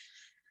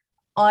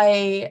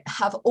 I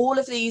have all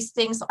of these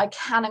things that I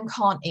can and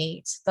can't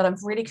eat that I'm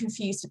really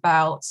confused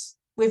about,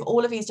 with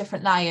all of these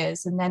different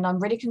layers, and then I'm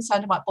really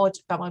concerned about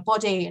my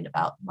body and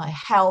about my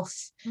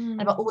health and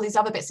about all these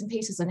other bits and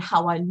pieces and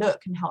how I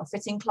look and how I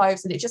fit in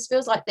clothes, and it just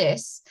feels like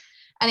this.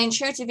 And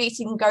intuitive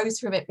eating goes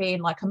from it being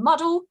like a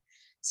muddle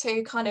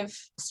to kind of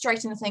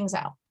straighten things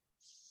out,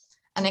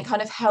 and it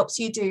kind of helps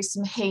you do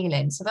some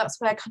healing. So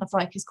that's where kind of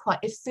like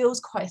it feels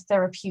quite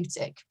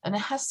therapeutic, and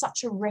it has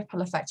such a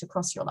ripple effect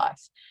across your life.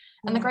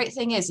 And the great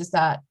thing is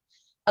that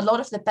a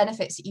lot of the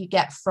benefits that you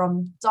get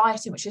from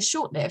dieting, which is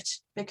short-lived,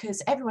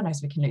 because everyone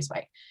knows we can lose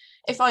weight.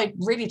 If I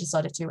really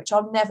decided to, which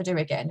I'll never do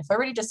again, if I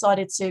really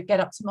decided to get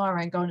up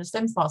tomorrow and go on a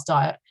slim fast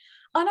diet,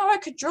 I know I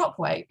could drop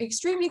weight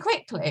extremely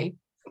quickly.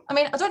 I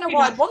mean, I don't know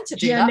why I'd want to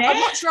do that. I'd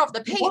much rather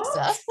the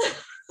pizza.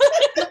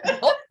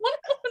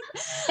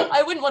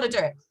 I wouldn't want to do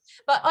it,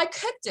 but I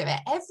could do it.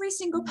 Every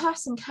single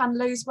person can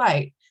lose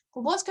weight.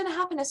 But what's going to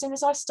happen as soon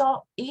as I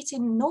start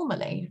eating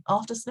normally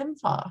after slim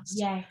fast?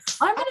 Yes,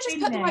 I'm going to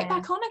just put the weight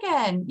back on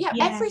again. Yeah,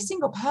 every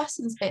single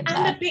person's been there.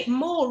 And a bit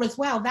more as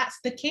well. That's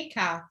the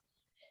kicker.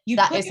 You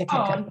that put is it the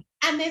kicker. on,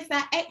 and there's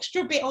that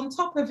extra bit on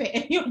top of it,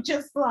 and you're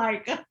just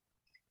like,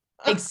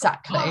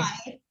 exactly.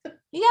 Why?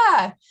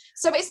 Yeah.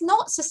 So it's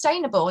not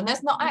sustainable, and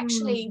there's not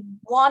actually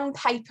one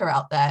paper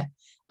out there.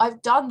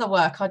 I've done the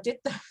work, I did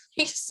the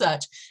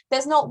research.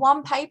 There's not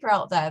one paper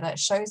out there that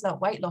shows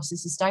that weight loss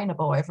is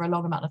sustainable over a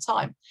long amount of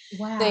time.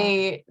 Wow.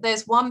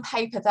 There's one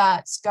paper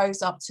that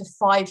goes up to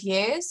 5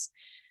 years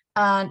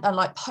and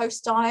like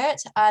post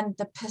diet, and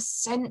the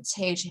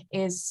percentage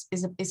is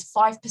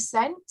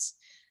 5%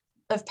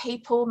 of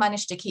people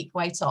manage to keep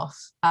weight off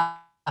at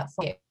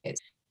 5 years.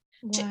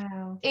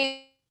 Wow.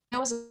 It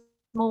was a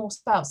small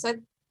spell. So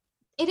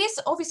it is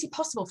obviously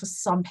possible for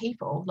some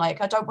people. Like,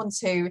 I don't want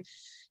to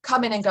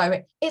come in and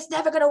go, it's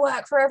never going to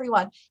work for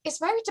everyone. It's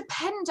very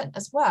dependent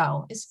as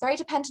well. It's very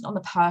dependent on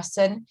the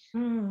person.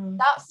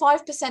 That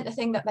 5%, the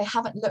thing that they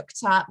haven't looked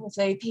at with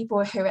the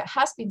people who it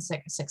has been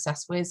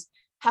successful is,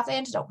 have they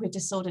ended up with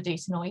disordered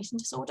eating or eating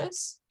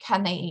disorders?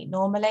 Can they eat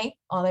normally?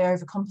 Are they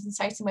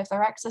overcompensating with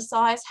their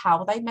exercise? How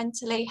are they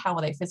mentally? How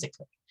are they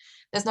physically?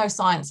 There's no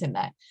science in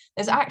there.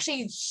 There's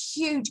actually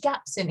huge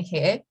gaps in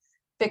here,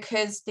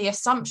 because the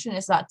assumption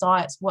is that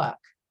diets work,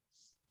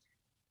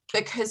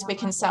 because we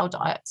can sell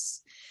diets.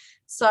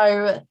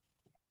 So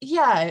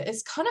yeah,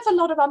 it's kind of a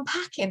lot of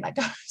unpacking that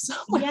goes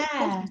on with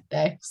all of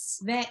this.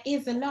 There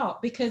is a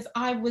lot, because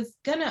I was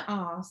gonna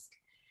ask,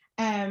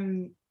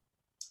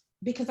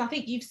 because I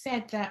think you've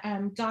said that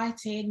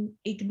dieting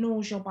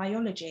ignores your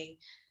biology.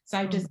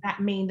 So does that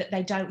mean that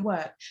they don't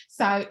work?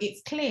 So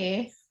it's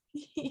clear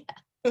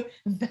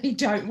they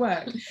don't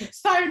work.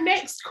 So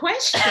next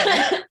question.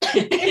 I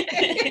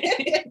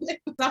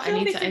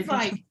feel this is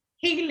like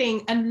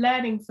healing and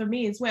learning for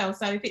me as well.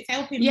 So if it's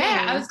helping me.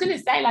 I was going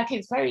to say, like,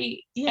 it's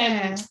very,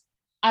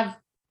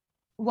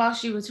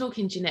 whilst you were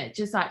talking, Jeanette,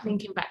 just like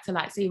thinking back to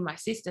like seeing my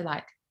sister,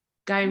 like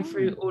going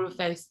through all of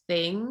those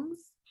things.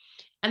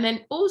 And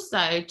then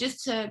also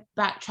just to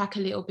backtrack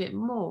a little bit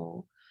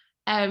more,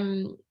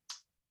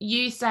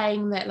 you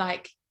saying that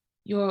like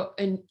you're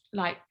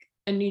like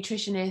a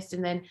nutritionist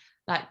and then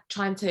like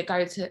trying to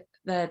go to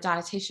the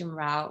dietitian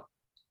route,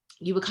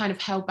 you were kind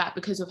of held back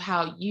because of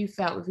how you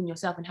felt within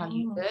yourself and how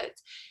you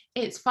looked.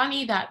 It's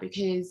funny that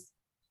because,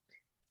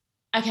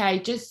 okay,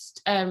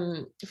 just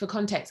for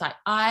context, like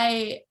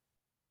I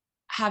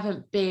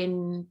haven't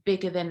been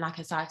bigger than like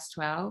a size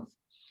 12,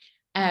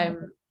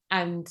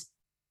 and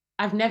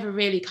I've never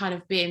really kind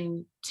of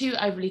been too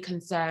overly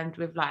concerned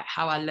with like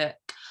how I look.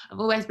 I've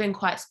always been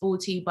quite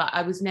sporty, but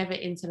I was never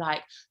into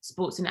like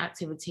sports and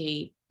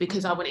activity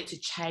because I wanted to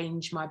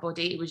change my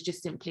body. It was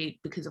just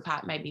simply because of how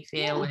it made me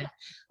feel and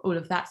all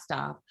of that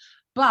stuff.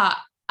 But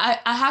I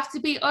have to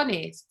be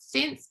honest,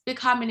 since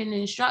becoming an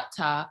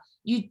instructor,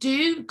 you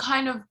do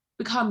kind of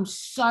become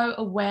so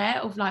aware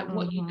of like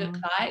what you look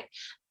like.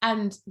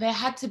 And there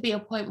had to be a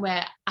point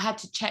where I had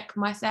to check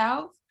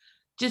myself,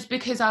 just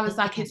because I was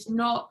like, it's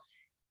not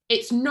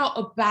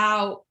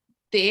about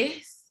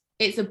this.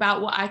 It's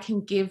about what I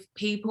can give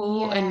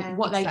people and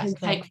what they can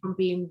take from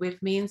being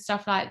with me and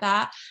stuff like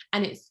that.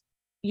 And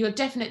you're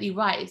definitely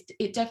right.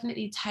 It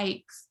definitely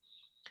takes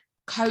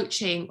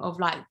coaching of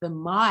like the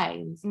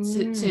mind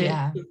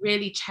to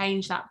really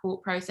change that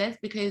thought process.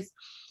 Because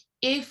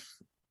if,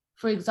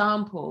 for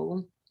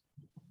example,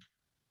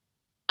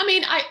 I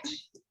mean,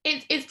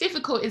 it's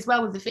difficult as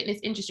well with the fitness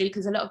industry,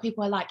 because a lot of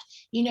people are like,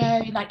 you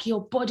know, like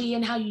your body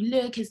and how you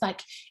look is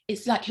like,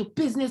 it's like your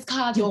business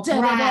card, your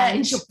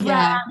brand. It's your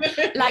brand.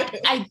 Like,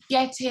 I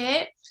get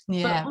it,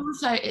 but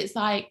also it's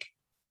like,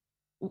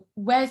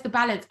 where's the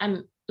balance?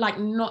 And like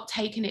not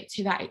taking it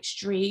to that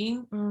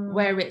extreme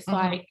where it's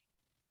like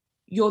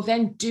you're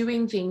then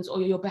doing things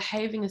or you're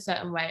behaving a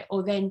certain way,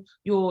 or then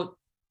you're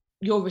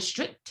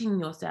restricting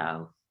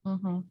yourself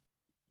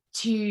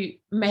to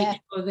make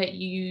sure that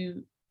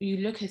you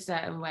look a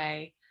certain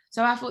way.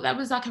 So I thought that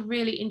was like a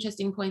really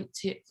interesting point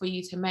for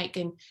you to make.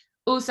 And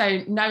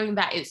also knowing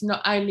that it's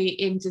not only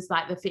in just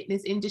like the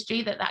fitness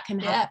industry that can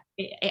happen,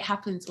 it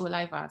happens all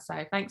over.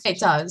 So thanks. It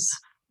does,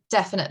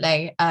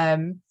 definitely.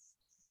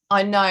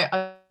 I know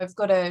I've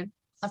got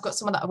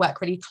someone that I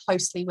work really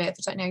closely with.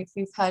 I don't know if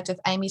you've heard of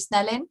Amy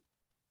Snelling.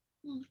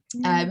 You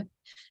have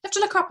to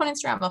look her up on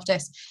Instagram after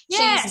this.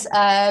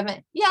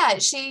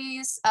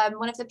 She's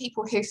one of the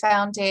people who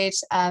founded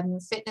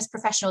Fitness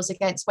Professionals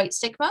Against Weight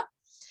Stigma,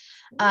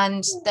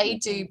 and they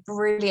do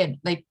brilliant,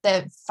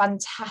 they're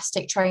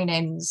fantastic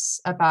trainings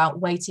about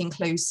weight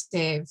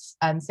inclusive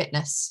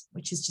fitness,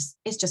 which is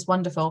just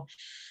wonderful.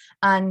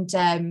 And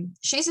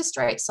she's a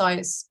straight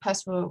size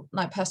personal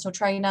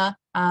trainer,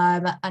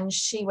 and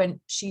she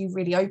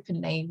really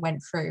openly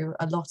went through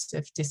a lot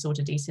of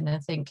disordered eating. And I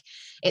think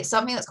it's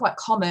something that's quite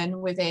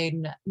common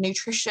within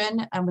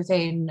nutrition and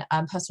within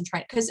personal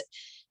training, because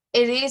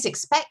it is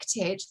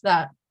expected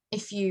that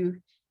if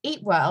you eat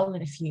well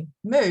and if you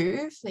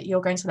move, that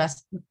you're going to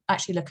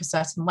actually look a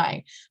certain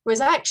way, whereas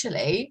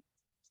actually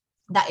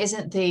that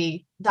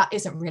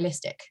isn't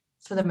realistic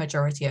for the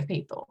majority of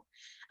people,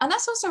 and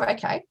that's also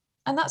okay.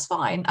 And that's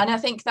fine. And I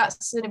think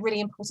that's a really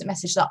important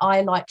message that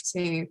I like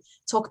to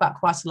talk about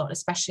quite a lot,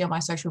 especially on my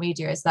social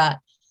media, is that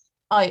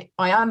I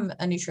am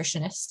a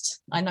nutritionist.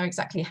 I know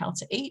exactly how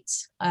to eat.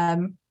 I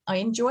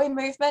enjoy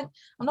movement.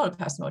 I'm not a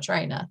personal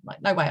trainer.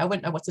 Like, no way, I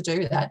wouldn't know what to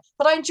do there.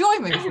 But I enjoy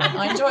movement.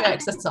 I enjoy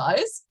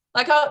exercise.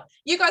 Like,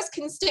 you guys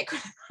can stick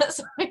with that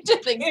side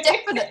of things,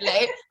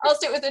 definitely. I'll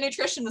stick with the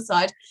nutrition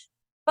side.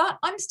 But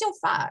I'm still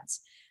fat.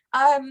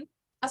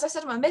 As I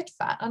said, I'm a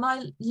mid-fat, and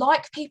I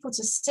like people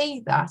to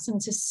see that and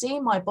to see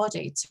my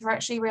body, to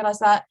actually realize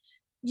that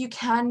you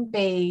can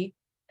be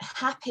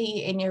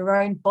happy in your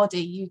own body.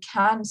 You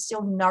can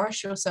still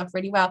nourish yourself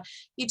really well.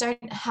 You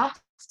don't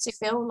have to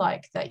feel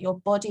like that your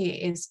body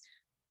is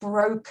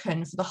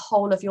broken for the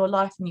whole of your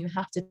life and you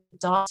have to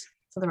diet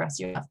for the rest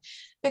of your life,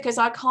 because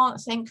I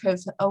can't think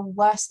of a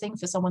worse thing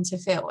for someone to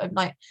feel. And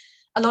like,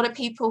 a lot of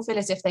people feel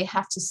as if they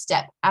have to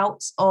step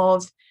out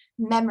of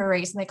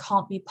memories and they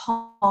can't be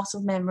part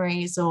of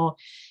memories, or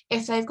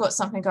if they've got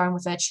something going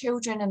with their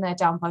children and they're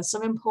down by the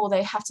swimming pool,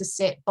 they have to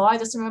sit by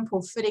the swimming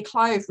pool fully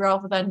clothed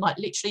rather than like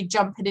literally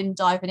jumping in,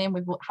 diving in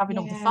with having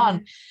all the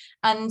fun.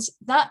 And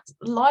that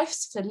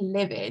life's for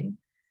living,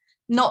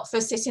 not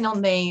for sitting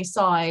on the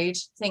side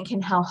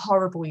thinking how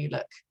horrible you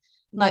look.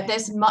 Like,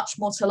 there's much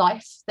more to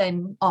life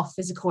than our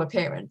physical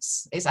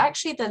appearance. It's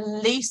actually the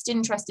least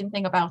interesting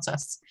thing about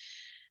us.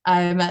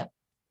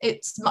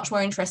 It's much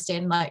more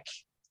interesting, like,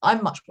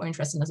 I'm much more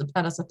interested as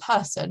a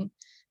person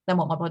than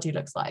what my body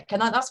looks like.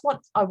 And that's what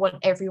I want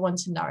everyone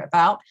to know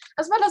about,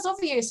 as well as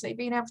obviously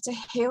being able to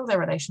heal their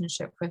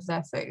relationship with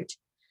their food.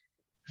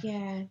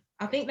 Yeah,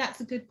 I think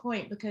that's a good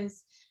point,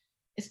 because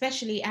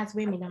especially as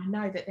women, I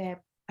know that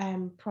there are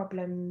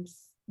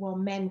problems, well,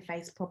 men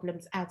face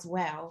problems as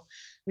well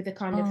with the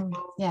kind of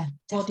Yeah,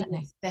 body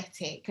definitely.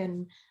 aesthetic,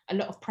 and a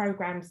lot of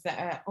programs that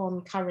are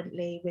on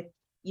currently with,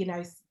 you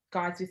know,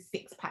 guys with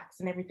six packs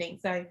and everything.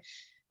 So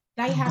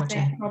they have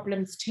their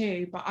problems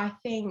too. But I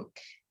think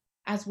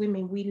as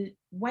women, we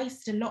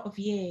waste a lot of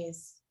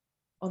years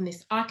on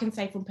this. I can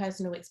say from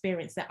personal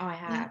experience that I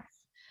have.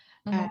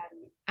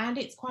 And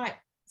it's quite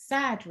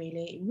sad,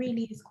 really. It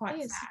really is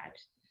quite sad.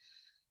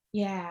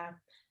 Yeah.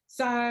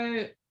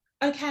 So,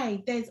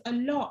 okay, there's a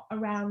lot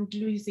around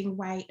losing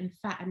weight and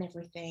fat and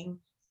everything.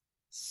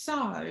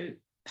 So,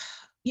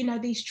 you know,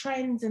 these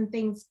trends and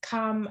things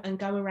come and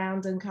go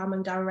around and come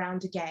and go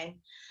around again.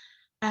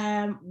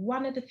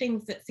 One of the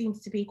things that seems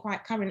to be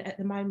quite current at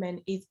the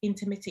moment is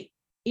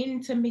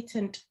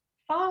intermittent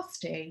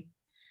fasting.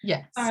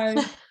 Yes. So,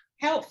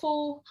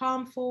 helpful,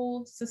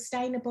 harmful,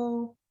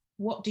 sustainable,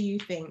 what do you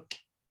think?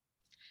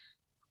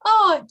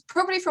 Oh,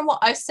 probably from what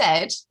I've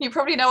said, you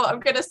probably know what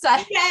I'm going to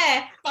say.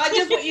 Yeah, but I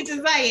just want you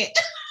to say it.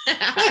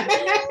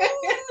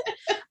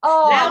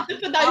 Louder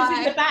for those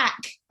in the back.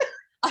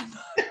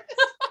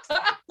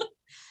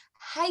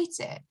 Hate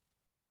it.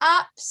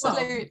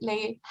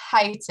 Absolutely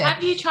hate it.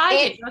 Have you tried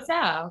it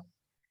yourself?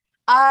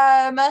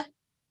 I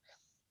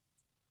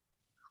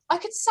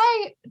could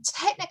say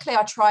technically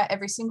I try it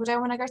every single day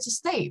when I go to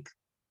sleep.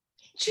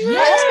 True. Yeah,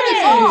 that's pretty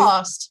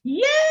fast.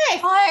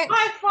 Yes.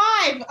 High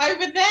five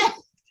over there.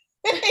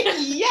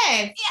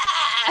 Yes.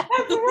 Yeah.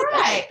 That's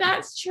right.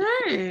 That's true.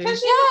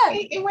 Because you're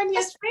eating when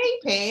you're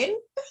sleeping.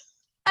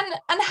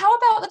 And how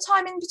about the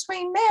time in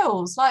between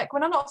meals? Like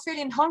when I'm not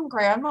feeling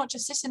hungry, I'm not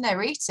just sitting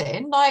there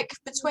eating. Like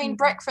between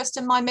breakfast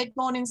and my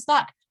mid-morning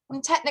snack,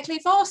 I'm technically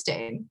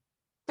fasting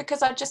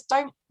because I just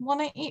don't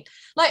want to eat.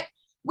 Like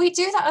we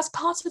do that as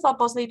part of our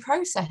bodily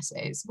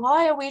processes.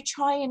 Why are we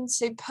trying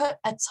to put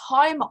a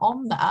time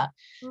on that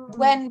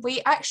when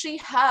we actually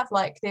have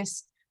like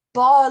this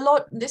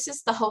this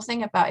is the whole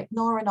thing about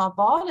ignoring our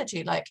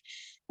biology. Like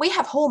we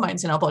have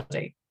hormones in our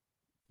body.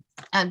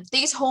 And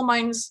these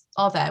hormones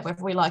are there,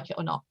 whether we like it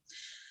or not.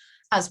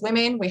 As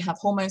women, we have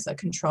hormones that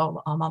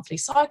control our monthly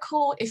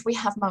cycle. If we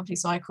have monthly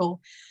cycle,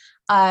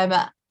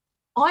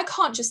 I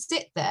can't just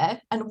sit there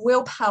and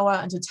willpower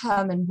and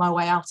determine my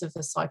way out of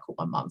the cycle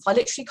 1 month. I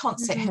literally can't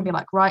sit here and be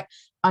like, right,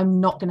 I'm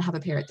not going to have a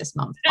period this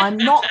month. I'm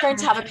not going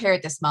to have a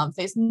period this month.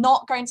 It's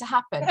not going to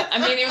happen.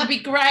 I mean, it would be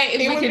great if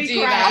we could do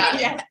that.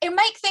 Yeah. It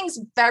makes things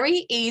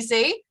very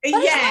easy, but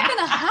it's not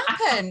going to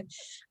happen.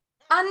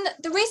 And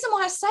the reason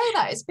why I say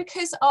that is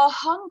because our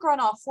hunger and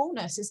our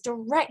fullness is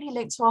directly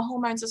linked to our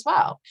hormones as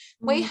well.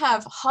 We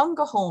have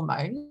hunger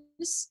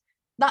hormones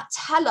that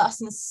tell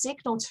us and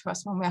signal to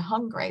us when we're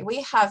hungry.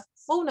 We have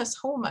fullness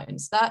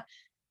hormones that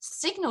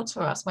signal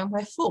to us when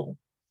we're full.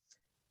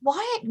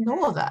 Why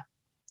ignore that?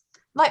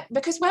 Like,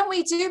 because when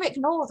we do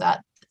ignore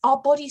that,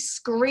 our body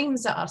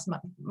screams at us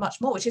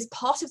much more, which is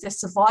part of this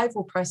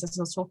survival process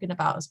I was talking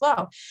about as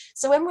well.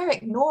 So when we're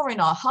ignoring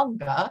our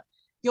hunger,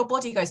 your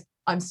body goes,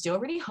 I'm still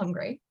really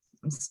hungry.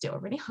 I'm still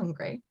really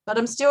hungry, but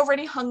I'm still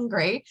really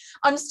hungry.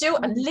 And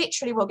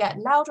literally will get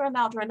louder and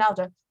louder and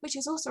louder, which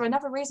is also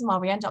another reason why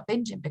we end up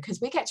binging,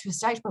 because we get to a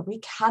stage where we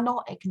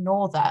cannot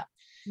ignore that.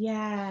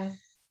 Yeah.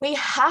 We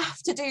have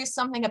to do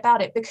something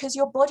about it because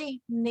your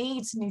body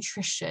needs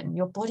nutrition.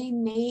 Your body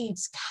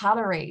needs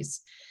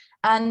calories.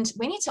 And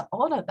we need to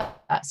honor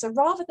that. So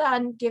rather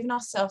than giving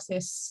ourselves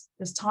this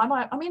time,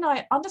 I mean,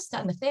 I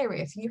understand the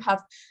theory. If you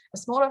have a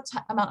smaller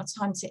amount of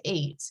time to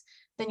eat,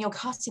 then you're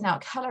cutting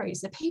out calories.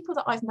 The people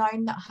that I've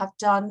known that have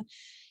done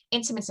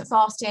intermittent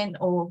fasting,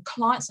 or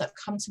clients that have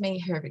come to me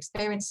who have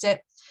experienced it,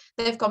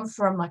 they've gone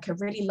from like a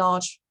really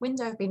large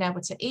window of being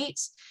able to eat.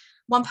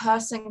 One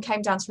person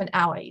came down to an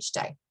hour each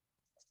day.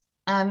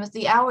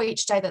 The hour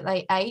each day that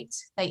they ate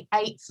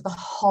for the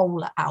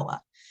whole hour.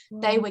 Wow.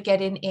 They were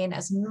getting in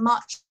as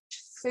much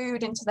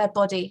food into their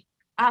body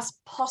as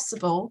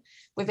possible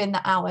within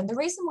the hour. And the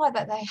reason why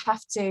that they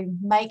have to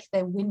make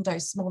their window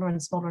smaller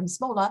and smaller and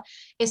smaller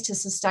is to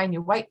sustain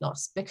your weight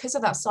loss, because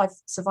of that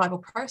survival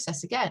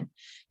process. Again,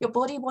 your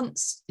body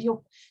wants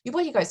your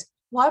body goes,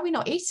 why are we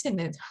not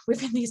eating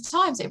within these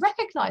times? It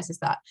recognizes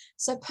that,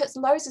 so it puts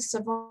loads of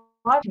survival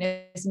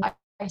mechanisms in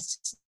place.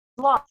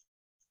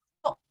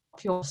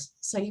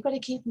 So you've got to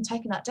keep on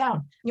taking that down.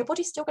 And your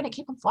body's still going to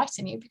keep on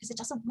fighting you because it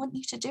doesn't want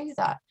you to do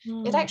that.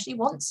 It actually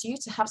wants you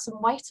to have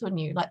some weight on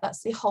you. Like,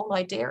 that's the whole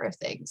idea of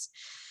things.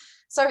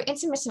 So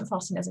intermittent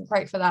fasting isn't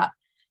great for that.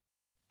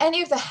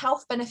 Any of the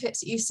health benefits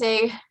that you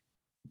see,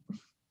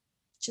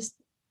 just,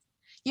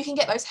 you can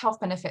get those health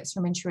benefits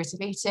from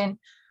intuitive eating.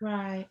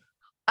 Right.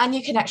 And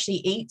you can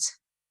actually eat.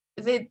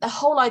 The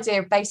whole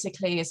idea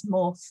basically is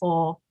more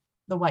for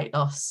the weight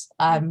loss.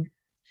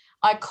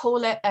 I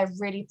call it a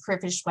really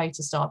privileged way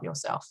to starve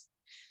yourself,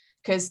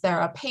 because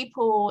there are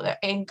people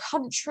in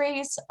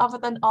countries other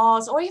than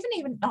ours, or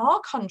even our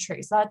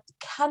countries, that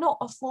cannot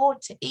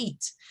afford to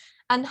eat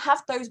and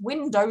have those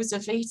windows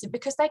of eating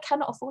because they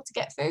cannot afford to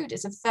get food.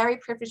 It's a very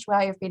privileged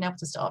way of being able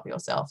to starve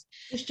yourself.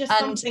 It's just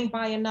something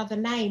by another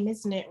name,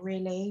 isn't it,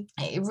 really?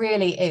 It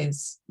really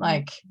is.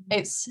 Like,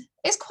 it's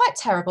quite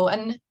terrible.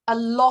 And a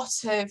lot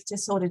of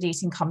disordered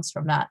eating comes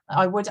from that.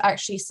 I would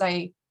actually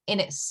say in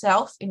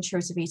itself,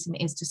 intuitive eating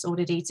is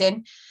disordered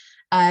eating.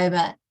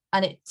 And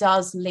it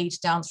does lead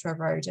down to a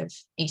road of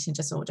eating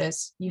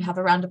disorders. You have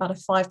around about a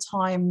 5%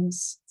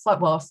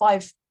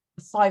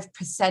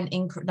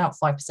 increase, not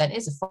 5%,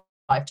 is a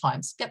 5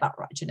 times, get that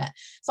right, Jeanette,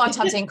 5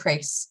 times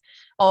increase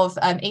of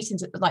eating,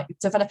 like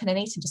developing an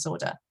eating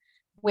disorder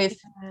with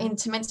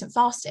intermittent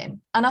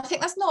fasting. And I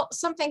think that's not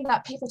something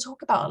that people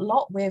talk about a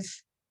lot with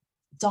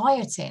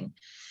dieting.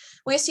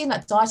 We assume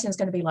that dieting is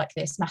going to be like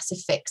this massive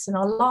fix in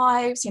our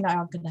lives. You know,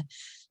 I'm going to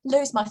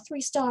lose my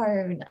 3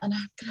 stone and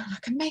I'm going to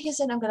look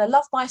amazing. I'm going to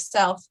love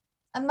myself.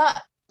 And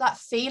that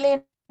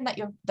feeling that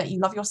you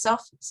love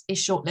yourself is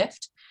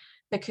short-lived,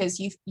 because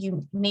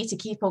you need to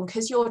keep on,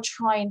 because you're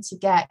trying to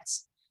get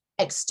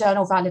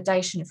external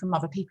validation from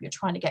other people. You're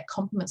trying to get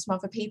compliments from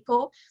other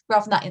people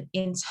rather than that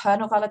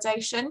internal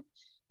validation.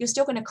 You're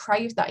still going to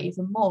crave that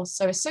even more.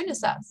 So as soon as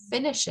that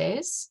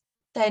finishes,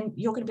 then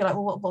you're going to be like,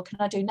 well, what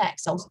can I do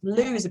next? I'll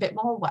lose a bit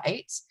more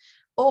weight.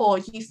 Or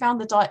you found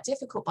the diet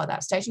difficult by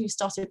that stage and you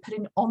started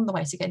putting on the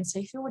weight again. So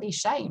you feel really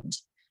ashamed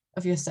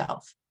of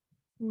yourself.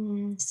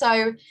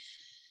 So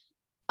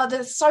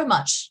there's so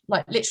much,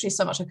 like literally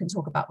so much I can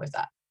talk about with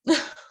that.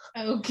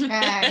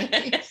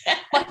 Okay.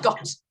 My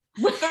God.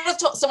 We're going to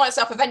talk to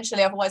myself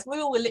eventually, otherwise we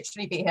will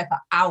literally be here for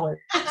hours.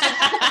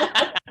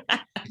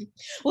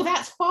 Well,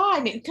 that's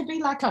fine. It could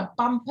be like a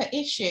bumper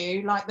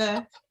issue, like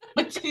the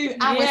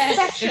 2-hour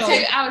special. The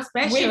 2-hour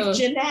special with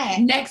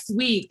Jeanette next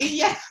week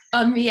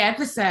on the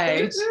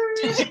episode.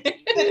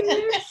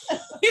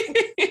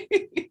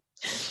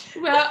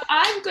 Well,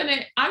 I'm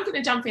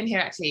gonna jump in here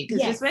actually,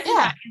 because we're speaking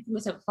about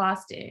intermittent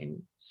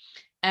fasting.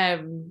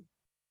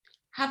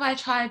 Have I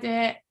tried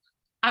it?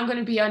 I'm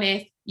gonna be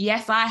honest.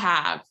 Yes, I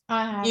have.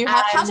 You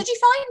have. How did you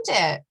find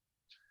it?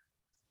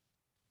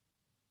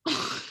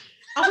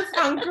 I was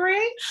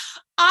hungry.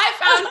 I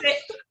found it.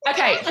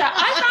 Okay, so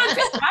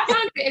I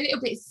found it a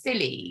little bit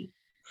silly.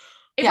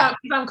 If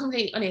I'm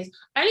completely honest,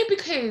 only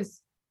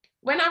because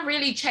when I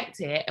really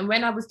checked it and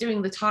when I was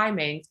doing the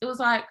timings, it was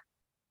like,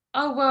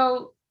 oh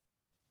well,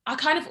 I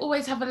kind of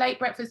always have a late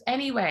breakfast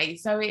anyway.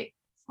 So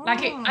I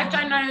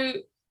don't know.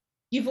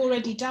 You've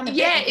already done a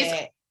bit of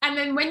it. And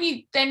then when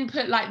you then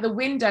put like the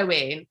window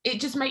in,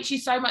 it just makes you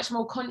so much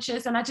more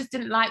conscious. And I just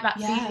didn't like that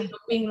feeling of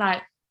being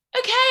like,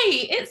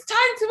 okay, it's time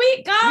to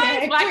eat,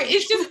 guys.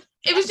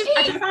 It was just,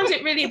 I just found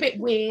it really a bit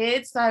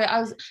weird. So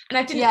I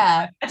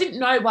didn't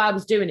know why I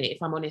was doing it, if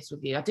I'm honest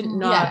with you. I didn't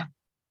know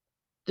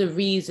the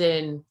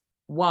reason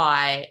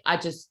why. I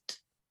just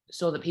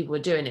saw that people were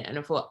doing it and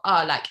I thought,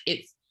 oh, like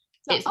it's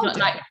not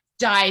like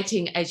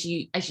dieting as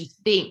you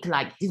think,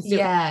 like, you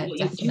know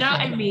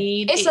what I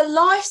mean? It's a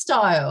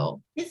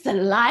lifestyle. It's a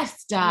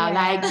lifestyle.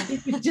 Like,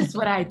 this is just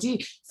what I do.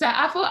 So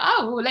I thought,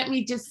 oh well, let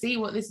me just see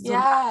what this is all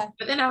about.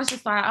 But then I was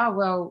just like, oh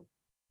well,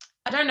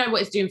 I don't know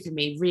what it's doing for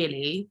me,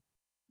 really.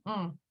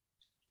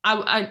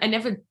 I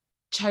never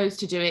chose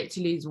to do it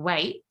to lose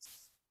weight.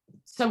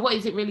 So what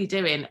is it really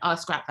doing? I'll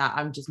scrap that.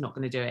 I'm just not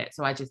going to do it.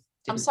 So I just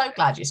didn't. I'm so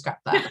glad you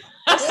scrapped that.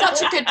 That's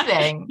such a good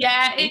thing.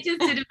 Yeah, it just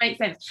didn't make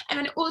sense. And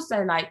then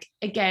also, like,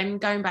 again,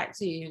 going back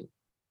to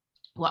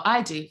what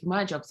I do for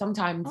my job,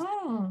 sometimes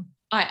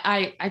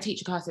I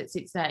teach a class at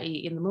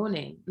 6:30 in the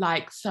morning.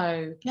 Like,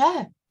 so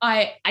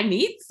I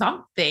need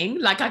something.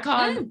 Like, I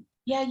can't.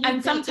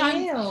 And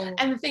sometimes,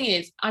 and the thing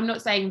is, I'm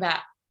not saying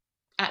that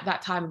at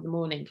that time of the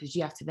morning, because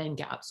you have to then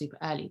get up super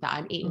early, that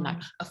I'm eating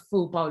like a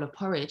full bowl of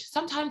porridge.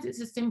 Sometimes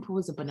it's as simple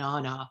as a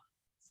banana.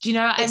 Do you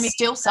know what I mean? It's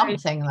still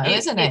something though,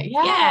 isn't it?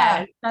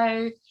 Yeah.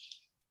 So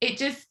it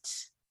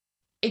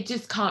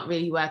just can't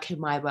really work in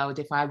my world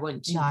if I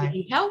want to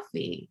be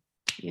healthy,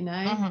 you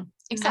know?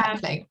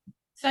 Exactly.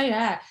 So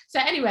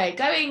anyway,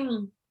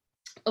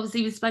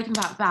 obviously we've spoken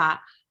about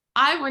that.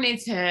 I wanted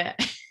to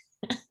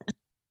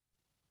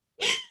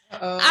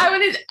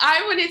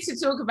I wanted to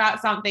talk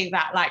about something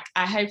that, like,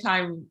 I hope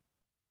I'm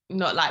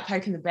not like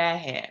poking the bear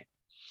here.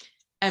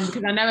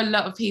 Because I know a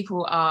lot of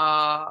people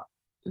are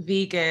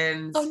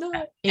vegans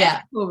for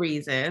ethical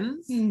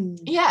reasons.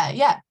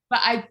 But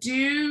I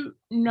do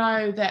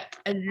know that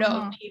a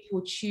lot of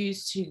people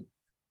choose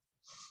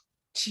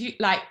to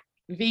like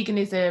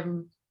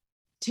veganism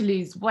to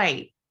lose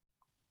weight.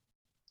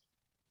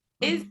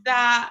 Is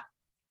that,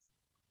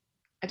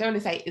 I don't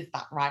want to say is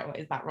that right or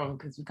is that wrong,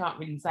 because we can't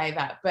really say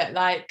that, but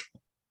like,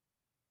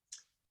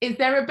 is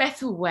there a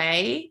better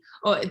way,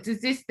 or does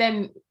this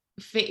then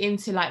fit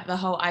into like the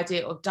whole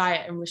idea of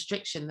diet and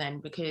restriction then?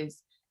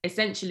 Because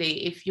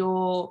essentially, if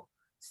you're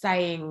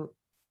saying,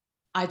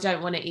 I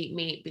don't want to eat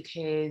meat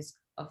because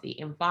of the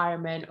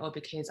environment or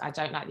because I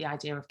don't like the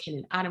idea of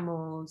killing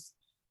animals,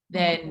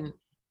 then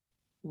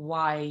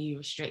why are you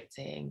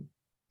restricting?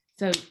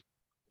 So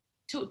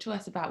talk to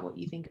us about what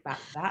you think about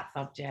that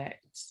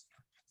subject.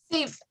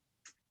 See,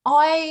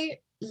 I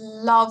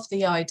love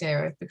the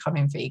idea of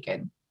becoming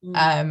vegan.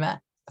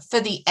 for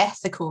the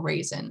ethical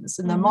reasons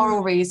and the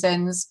moral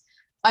reasons.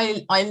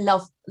 I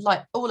love,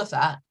 like, all of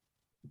that.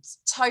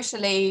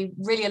 Totally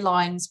really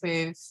aligns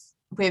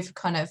with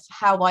kind of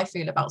how I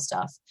feel about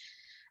stuff.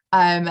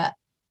 I'd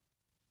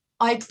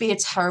be a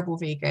terrible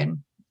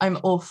vegan. I'm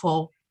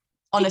awful.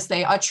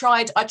 Honestly, I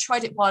tried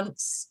it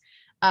once.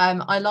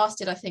 I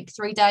lasted, I think,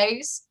 3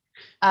 days.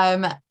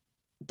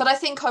 But I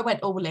think I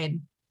went all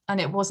in, and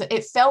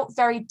it felt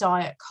very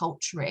diet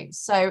culture-y.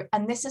 So,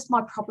 and this is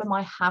my problem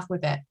I have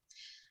with it.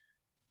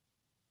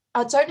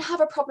 I don't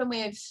have a problem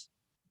with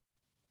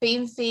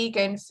being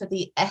vegan for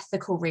the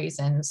ethical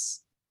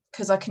reasons,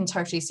 because I can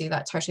totally see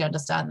that, totally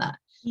understand that.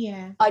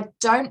 Yeah. I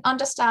don't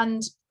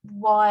understand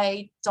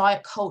why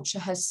diet culture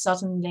has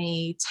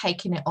suddenly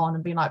taken it on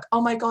and been like, oh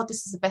my God,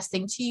 this is the best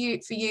thing for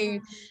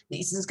you.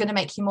 This is going to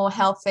make you more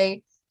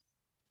healthy.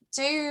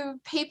 Do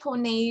people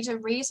need a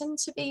reason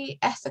to be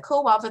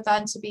ethical other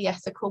than to be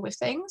ethical with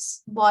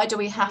things? Why do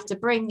we have to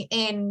bring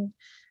in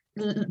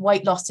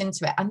weight loss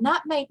into it? And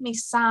that made me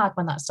sad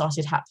when that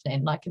started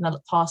happening, like in the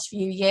past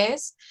few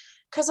years,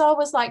 because I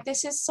was like,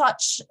 this is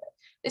such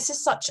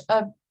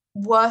a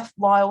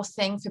worthwhile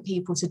thing for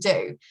people to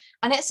do,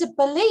 and it's a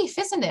belief,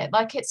 isn't it?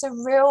 Like, it's a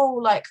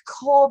real, like,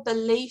 core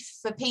belief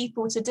for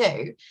people to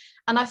do,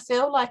 and I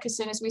feel like as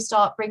soon as we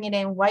start bringing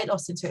in weight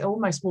loss into it, it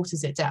almost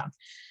waters it down.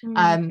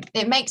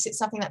 It makes it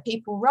something that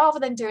people, rather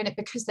than doing it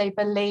because they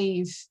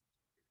believe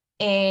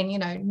in, you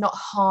know, not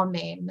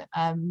harming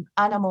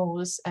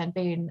animals and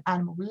being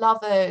animal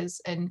lovers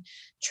and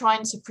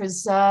trying to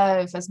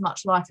preserve as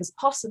much life as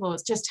possible,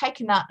 it's just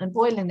taking that and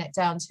boiling it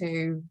down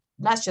to,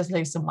 let's just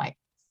lose some weight.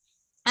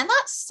 And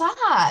that's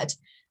sad.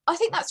 I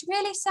think that's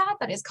really sad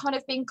that it's kind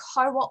of been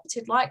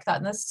co-opted like that.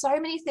 And there's so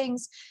many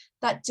things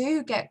that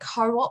do get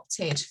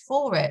co-opted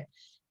for it.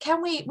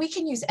 We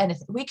can use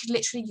anything. We could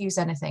literally use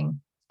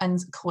anything and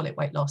call it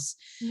weight loss.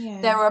 Yeah.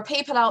 There are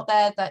people out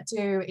there that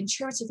do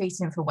intuitive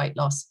eating for weight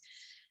loss.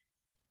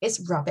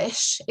 It's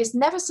rubbish. It's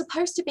never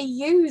supposed to be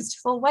used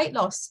for weight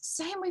loss.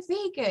 Same with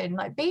vegan.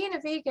 Like, being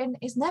a vegan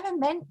is never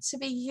meant to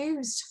be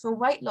used for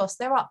weight loss.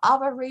 There are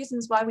other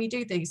reasons why we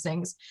do these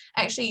things.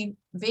 Actually,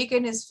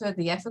 vegan is for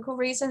the ethical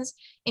reasons.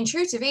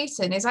 Intuitive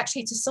eating is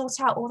actually to sort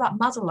out all that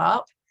muddle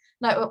out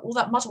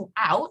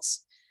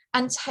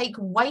and take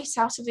weight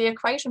out of the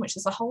equation, which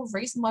is the whole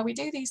reason why we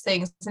do these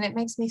things. And it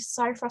makes me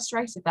so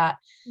frustrated that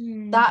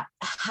that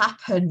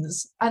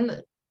happens.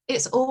 And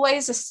it's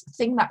always a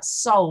thing that's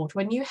sold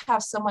when you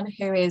have someone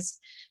who is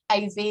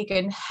a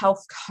vegan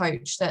health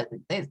coach, that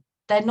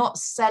they're not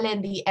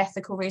selling the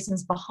ethical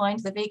reasons behind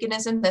the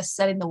veganism, they're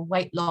selling the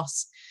weight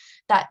loss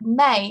that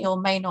may or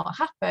may not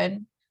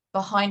happen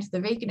behind the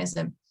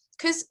veganism,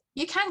 because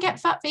you can get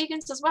fat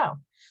vegans as well.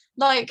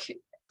 Like,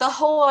 the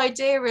whole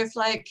idea of,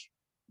 like,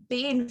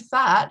 being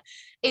fat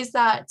is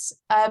that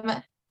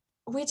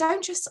I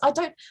don't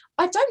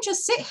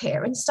just sit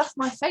here and stuff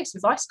my face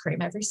with ice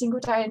cream every single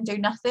day and do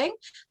nothing.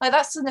 Like,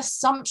 that's an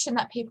assumption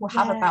that people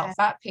have about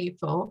fat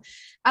people,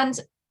 and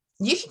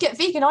you can get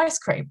vegan ice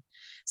cream.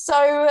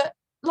 So,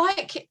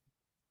 like,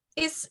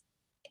 it's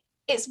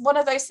one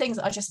of those things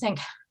that I just think,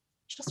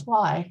 just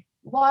why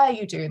are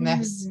you doing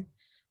this?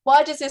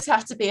 Why does this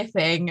have to be a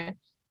thing?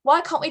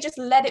 Why can't we just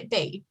let it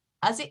be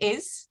as it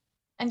is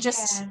and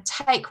just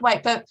take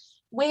weight? But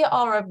we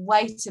are a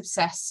weight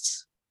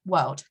obsessed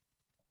world.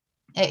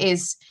 It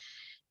is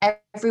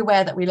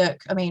everywhere that we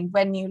look. I mean,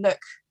 when you look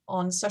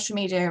on social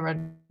media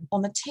and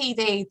on the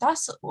TV,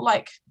 that's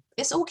like,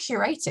 it's all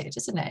curated,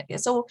 isn't it?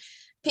 It's all,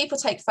 people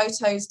take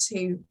photos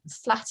to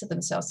flatter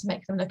themselves, to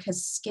make them look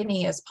as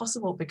skinny as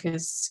possible,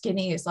 because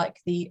skinny is like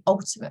the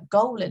ultimate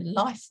goal in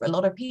life for a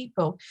lot of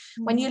people.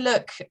 When you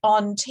look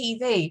on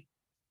TV,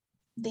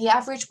 the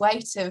average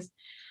weight of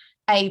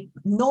a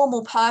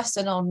normal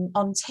person on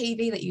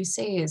TV that you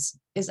see is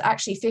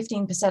actually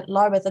 15%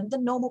 lower than the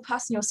normal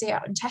person you'll see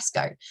out in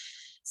Tesco.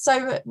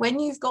 So when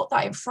you've got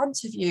that in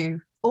front of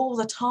you all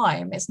the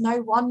time, it's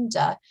no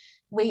wonder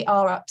we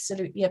are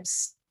absolutely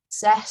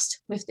obsessed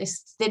with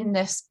this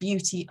thinness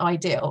beauty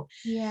ideal.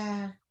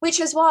 Which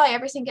is why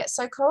everything gets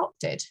so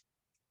co-opted.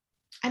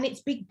 And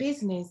it's big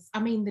business. I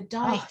mean, the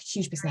diet,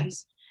 huge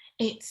business.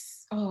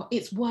 It's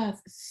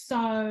worth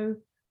so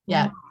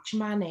much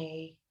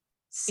money.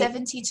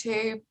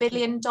 $72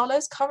 billion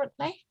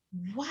currently.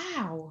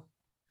 Wow.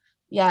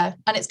 Yeah,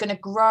 and it's going to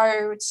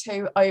grow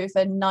to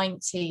over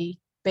 $90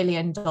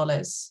 billion in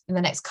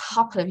the next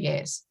couple of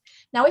years.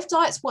 Now, if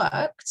diets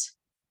worked,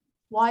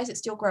 why is it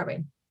still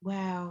growing?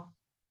 Wow.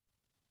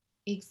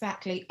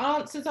 Exactly.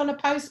 Answers on a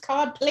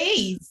postcard,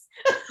 please.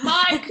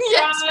 Mike,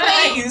 yes,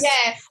 please.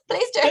 Yeah,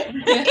 please do.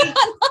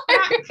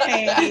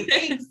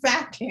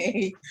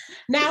 Exactly.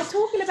 Now,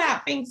 talking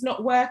about things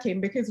not working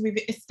because we've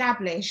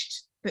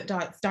established that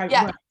diets don't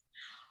work,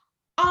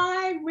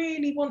 I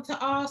really want to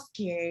ask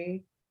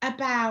you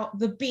about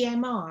the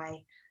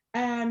BMI.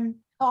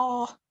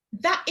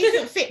 That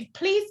isn't fit.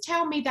 Please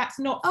tell me that's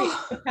not fit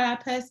for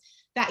purpose,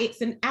 that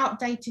it's an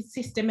outdated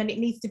system and it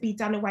needs to be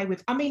done away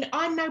with. I mean,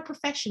 I'm no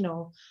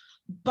professional,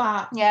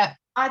 but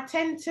I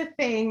tend to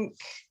think,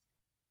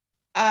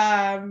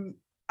 I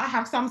I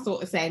have some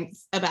sort of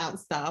sense about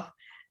stuff.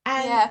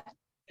 And Yeah.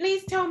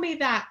 please tell me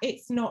that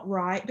it's not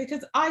right,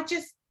 because I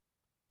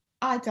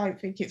don't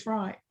think it's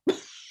right.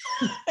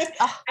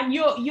 And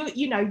you're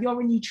you know,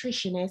 you're a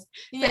nutritionist.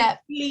 So Yeah.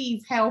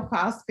 please help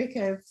us,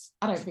 because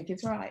I don't think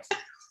it's right.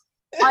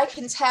 I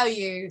can tell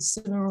you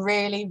some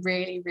really,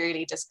 really,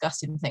 really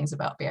disgusting things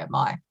about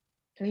BMI.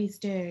 Please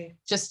do.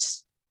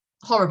 Just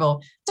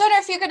horrible. Don't know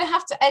if you're going to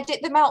have to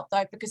edit them out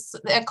though, because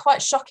they're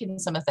quite shocking,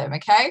 some of them.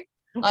 Okay,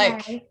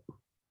 like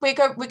we're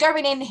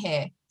going in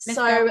here. Let's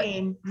so go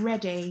in.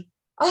 Ready.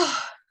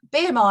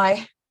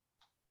 BMI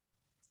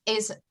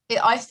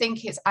I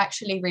think it's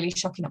actually really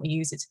shocking that we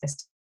use it to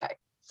this day.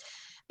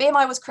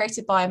 BMI was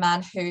created by a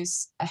man who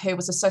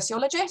was a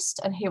sociologist,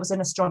 and he was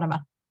an astronomer.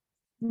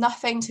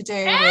 Nothing to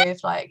do with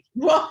like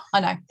what? I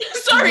know.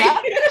 Sorry.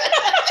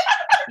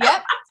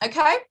 Yep.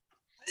 Okay.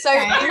 So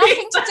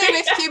nothing to do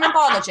with human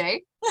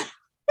biology.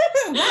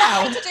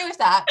 Wow. Nothing to do with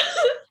that.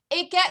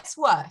 It gets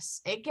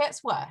worse. It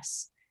gets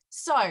worse.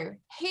 So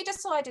he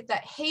decided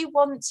that he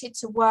wanted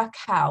to work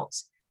out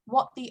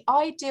what the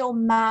ideal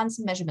man's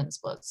measurements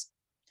was.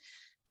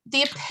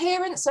 The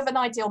appearance of an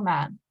ideal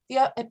man,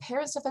 the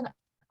appearance of an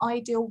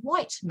ideal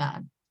white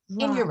man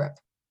in Europe.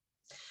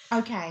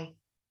 Okay.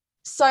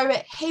 So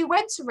he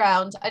went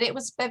around, and it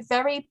was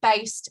very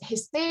based,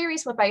 his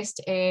theories were based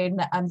in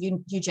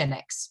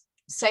eugenics.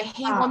 So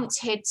he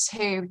wanted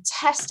to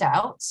test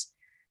out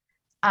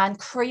and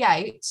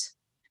create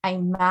a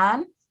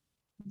man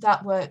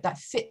that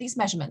fit these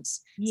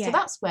measurements. Yeah. So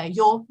that's where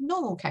your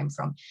normal came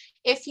from.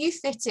 If you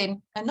fit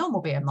in a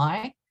normal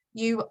BMI,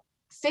 you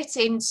fit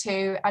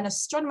into an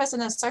astronomer's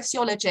and a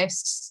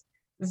sociologist's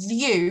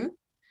view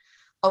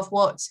of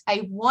what a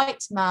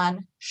white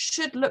man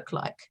should look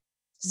like.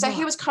 So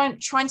he was kind of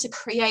trying to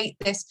create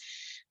this.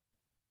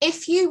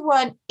 If you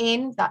weren't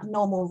in that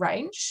normal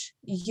range,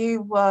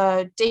 you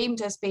were deemed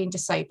as being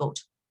disabled.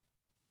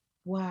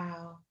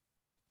 Wow.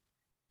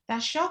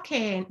 That's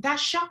shocking.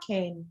 That's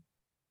shocking.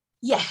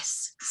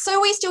 Yes.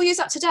 So we still use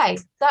that today.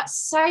 That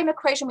same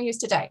equation we use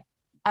today.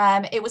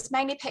 It was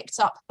mainly picked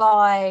up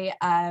by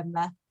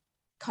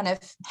kind of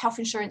health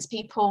insurance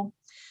people.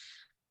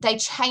 They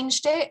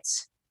changed it.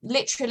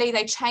 Literally,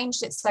 they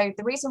changed it. So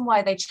the reason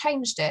why they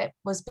changed it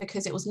was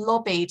because it was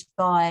lobbied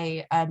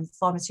by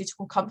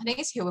pharmaceutical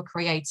companies who were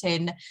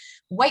creating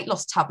weight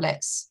loss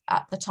tablets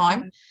at the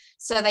time.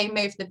 So they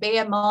moved the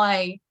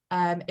BMI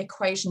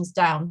equations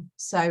down.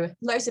 So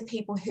loads of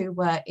people who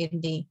were in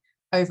the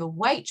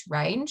overweight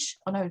range.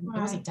 Oh no, it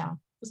wasn't down.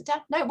 Was it down?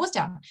 No, it was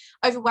down.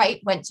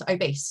 Overweight went to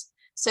obese.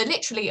 So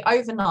literally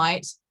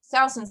overnight,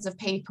 thousands of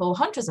people,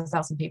 hundreds of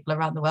thousands of people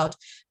around the world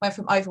went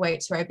from overweight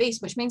to obese,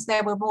 which means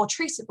they were more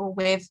treatable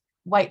with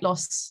weight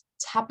loss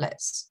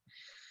tablets.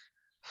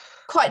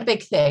 Quite a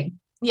big thing.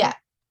 Yeah.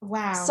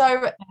 Wow.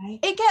 So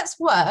it gets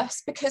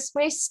worse because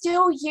we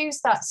still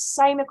use that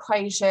same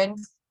equation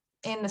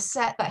in the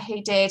set that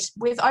he did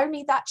with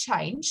only that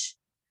change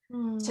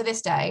to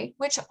this day,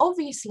 which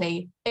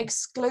obviously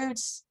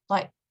excludes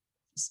like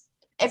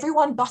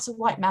everyone but a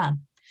white man.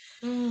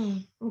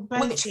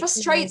 Which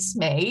frustrates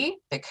me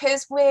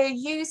because we're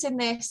using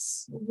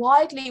this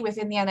widely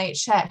within the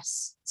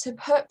NHS to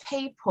put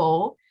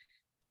people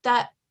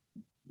that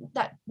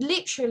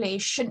literally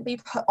shouldn't be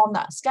put on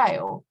that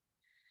scale.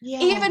 Yeah.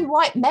 Even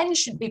white men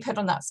shouldn't be put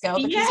on that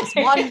scale because it's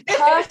one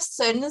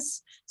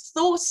person's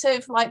thought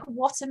of like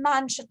what a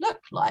man should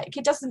look like.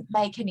 It doesn't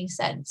make any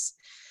sense.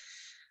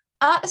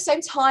 At the same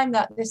time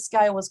that this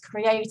scale was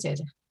created,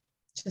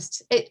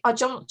 I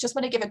just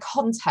want to give a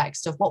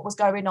context of what was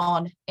going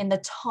on in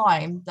the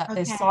time that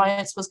this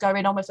science was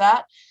going on with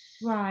that.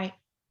 Right.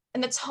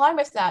 In the time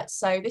of that,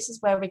 so this is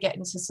where we get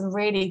into some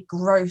really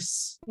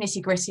gross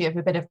nitty-gritty of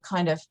a bit of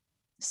kind of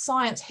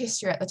science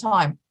history at the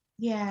time.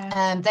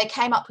 Yeah. They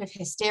came up with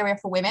hysteria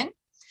for women,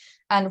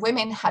 and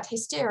women had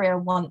hysteria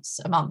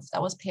once a month.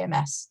 That was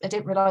PMS. They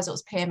didn't realize it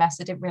was PMS.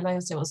 They didn't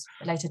realize it was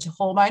related to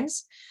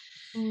hormones.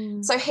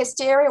 So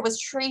hysteria was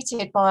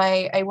treated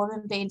by a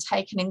woman being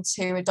taken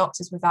into a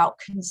doctor's without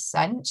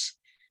consent,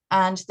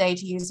 and they'd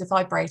use a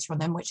vibrator on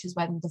them, which is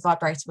when the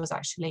vibrator was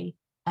actually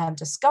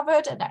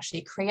discovered and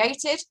actually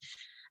created,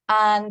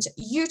 and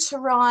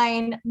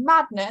uterine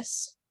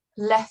madness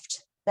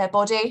left their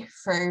body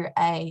through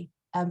a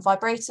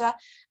vibrator,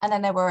 and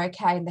then they were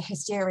okay, and the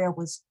hysteria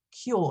was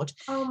cured.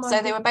 So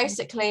they were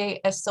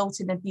basically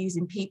assaulting and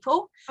abusing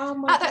people.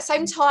 At that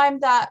same time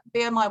that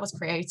BMI was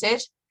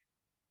created.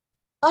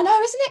 I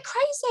know, isn't it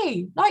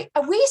crazy? Like,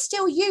 we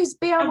still use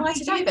BMI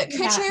today, but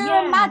could you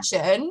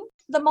imagine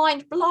the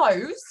mind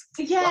blows?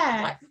 Yeah.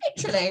 Like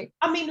literally.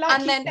 I mean,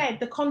 like said,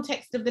 the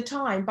context of the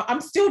time, but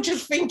I'm still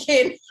just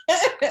thinking.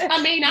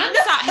 I mean, I'm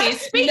sat here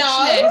speechless.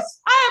 No,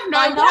 I have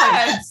no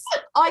words.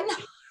 I know.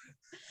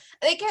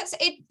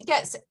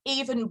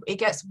 It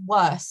gets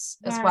worse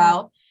as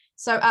well.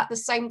 So at the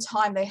same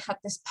time, they had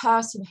this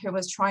person who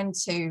was trying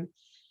to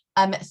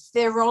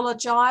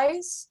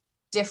theologize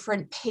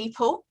different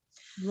people.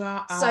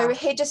 So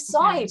he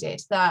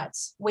decided that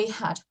we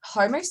had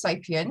Homo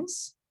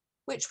sapiens,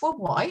 which were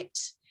white,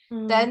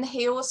 Then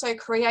he also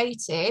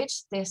created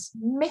this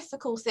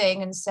mythical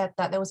thing and said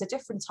that there was a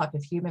different type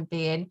of human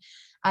being,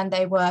 and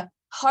they were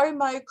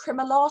Homo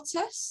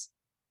criminatus,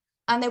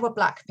 and they were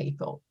black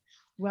people.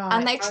 Right.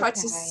 And they tried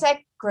to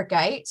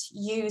segregate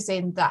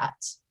using that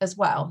as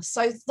well.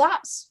 So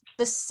that's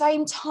the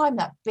same time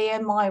that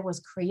BMI was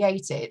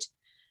created.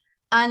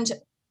 And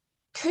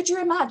could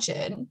you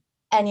imagine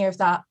any of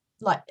that?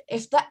 Like,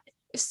 if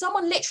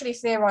someone literally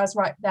theorized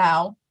right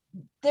now,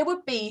 there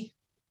would be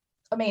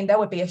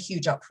a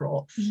huge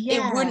uproar.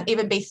 Yeah. It wouldn't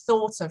even be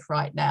thought of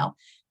right now.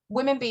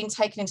 Women being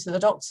taken into the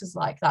doctors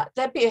like that,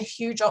 there'd be a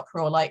huge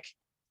uproar. Like,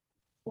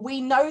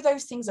 we know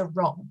those things are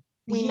wrong.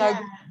 We know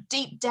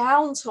deep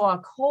down to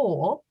our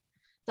core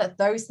that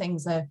those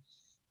things are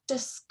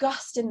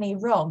disgustingly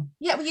wrong.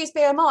 Yet we use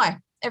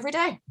BMI every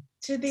day.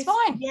 It's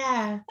fine.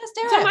 Yeah. Let's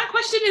do it. So my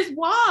question is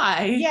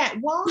why? Yeah,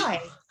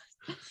 why?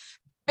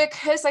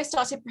 Because they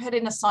started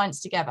putting the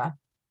science together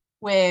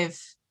with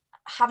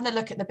having a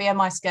look at the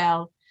BMI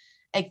scale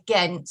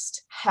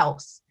against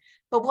health.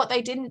 But what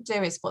they didn't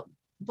do is what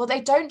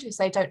they don't do is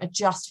they don't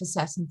adjust for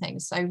certain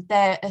things. So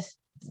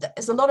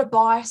there's a lot of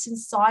bias in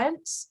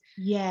science.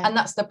 Yeah. And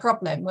that's the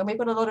problem. When we've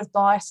got a lot of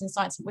bias in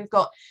science, we've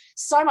got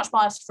so much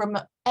bias from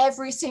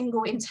every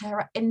single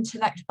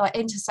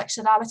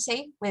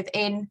intersectionality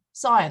within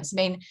science. I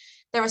mean,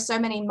 there are so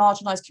many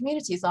marginalized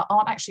communities that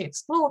aren't actually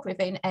explored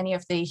within any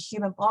of the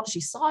human biology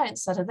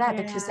science that are there,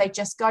 because they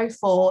just go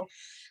for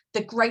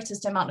the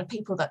greatest amount of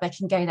people that they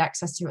can gain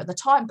access to at the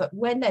time. But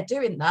when they're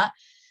doing that,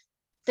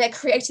 they're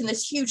creating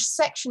this huge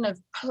section of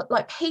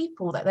like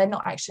people that they're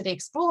not actually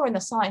exploring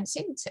the science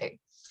into.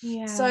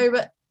 Yeah.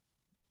 So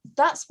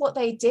that's what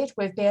they did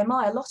with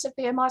BMI. A lot of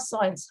BMI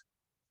science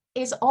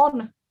is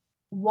on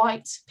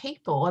white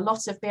people. A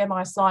lot of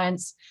BMI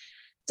science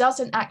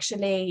doesn't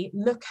actually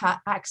look at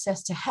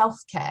access to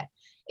healthcare.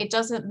 It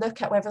doesn't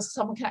look at whether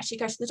someone can actually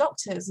go to the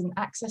doctors and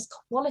access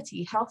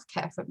quality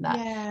healthcare from that.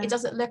 Yeah. It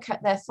doesn't look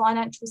at their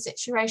financial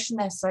situation,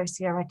 their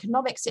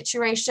socioeconomic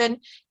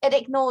situation. It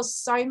ignores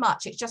so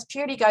much. It just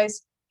purely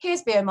goes,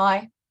 here's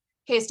BMI,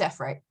 here's death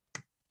rate.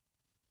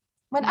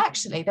 When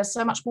actually there's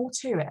so much more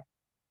to it.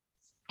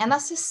 And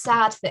that's a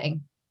sad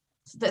thing.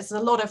 There's a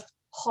lot of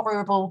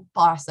horrible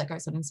bias that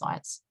goes on in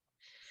science.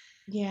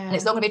 Yeah. And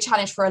it's not going to be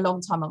challenged for a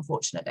long time,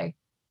 unfortunately.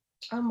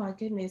 Oh my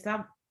goodness.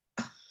 I'm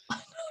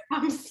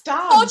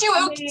stunned. Told you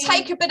it would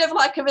take a bit of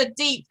a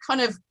deep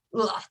kind of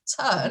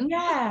turn.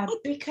 Yeah,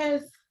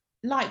 because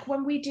like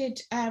when we did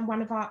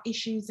one of our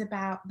issues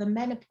about the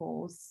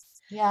menopause,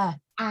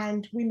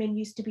 and women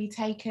used to be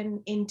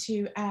taken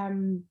into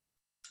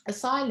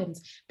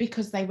asylums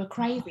because they were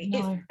crazy.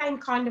 It's the same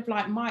kind of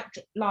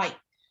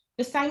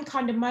the same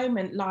kind of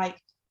moment. Like,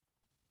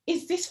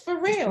 is this for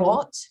real?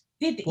 What?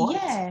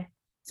 Yeah.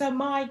 So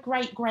my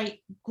great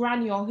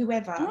granny or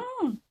whoever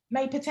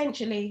may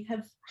potentially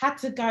have had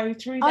to go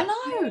through that.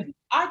 I know.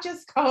 I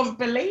just can't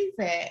believe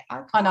it.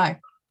 I know.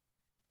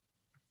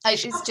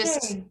 It's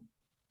just,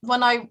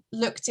 when I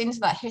looked into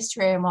that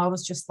history, and I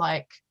was just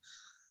like,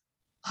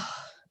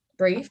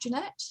 breathe,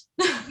 Jeanette.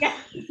 Yeah.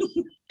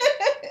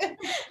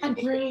 And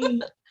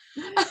breathe.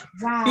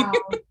 Wow.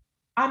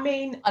 I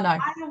mean, I know.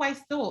 I always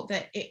thought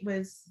that it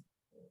was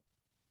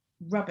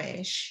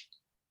rubbish,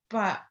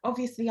 but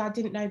obviously I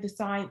didn't know the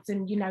science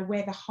and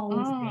where the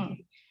whole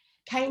thing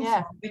came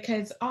from,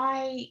 because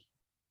I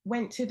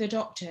went to the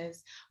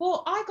doctors.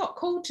 Well, I got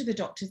called to the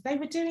doctors. They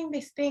were doing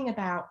this thing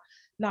about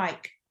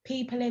like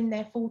people in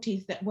their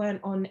 40s that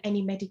weren't on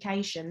any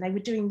medication. They were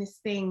doing this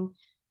thing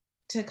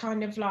to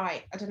kind of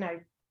like, I don't know,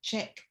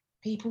 check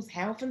people's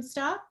health and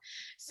stuff.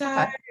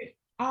 So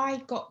I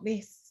got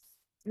this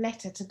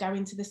letter to go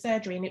into the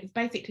surgery, and it was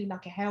basically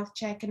like a health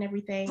check and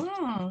everything.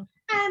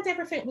 And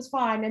everything was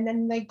fine. And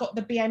then they got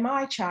the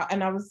BMI chart,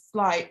 and I was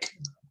like,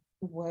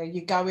 where are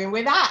you going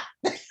with that?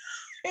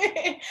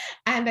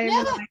 And they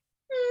were like,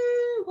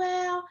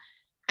 well,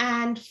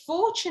 and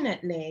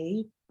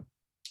fortunately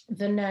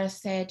the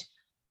nurse said,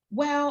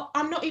 well,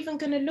 I'm not even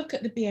going to look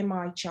at the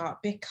BMI chart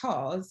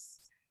because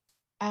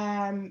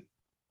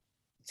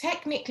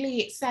technically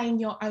it's saying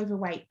you're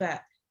overweight,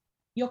 but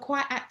you're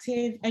quite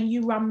active and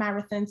you run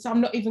marathons, so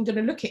I'm not even going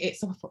to look at it.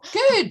 So I thought,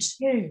 good.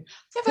 You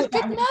have a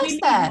good nurse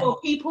there.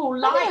 People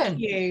like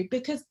you,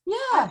 because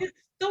I just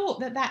thought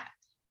that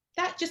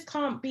just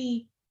can't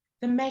be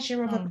the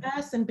measure of a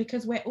person,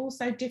 because we're all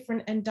so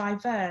different and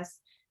diverse.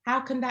 How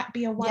can that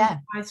be a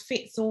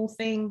one-size-fits-all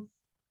thing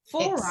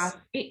for us?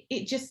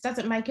 It just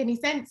doesn't make any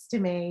sense to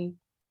me.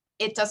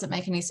 It doesn't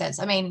make any sense.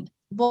 I mean,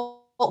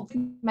 what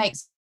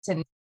makes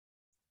sense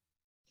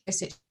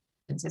is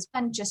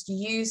when just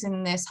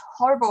using this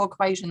horrible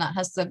equation that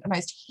has the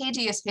most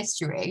hideous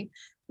history.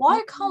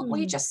 Why can't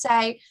we just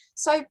say,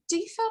 so do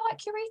you feel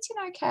like you're eating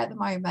okay at the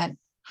moment?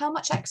 How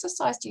much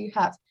exercise do you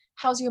have?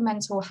 How's your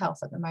mental health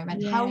at the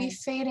moment? How are you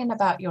feeling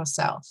about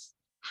yourself?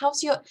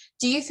 Do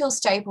you feel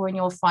stable in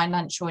your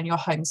financial and your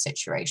home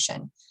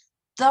situation?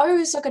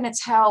 Those are going to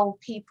tell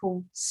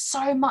people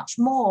so much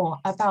more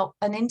about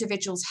an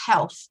individual's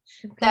health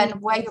than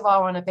where you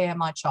are on a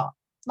BMI chart.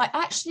 Like,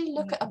 actually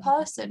look at a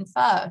person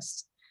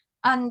first.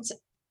 And,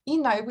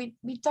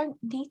 we don't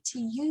need to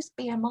use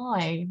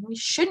BMI. We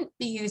shouldn't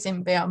be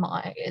using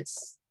BMI.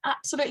 It's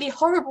absolutely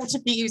horrible to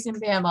be using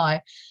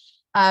BMI.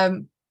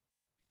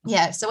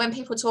 So when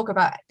people talk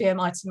about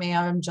BMI to me,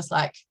 I'm just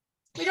like,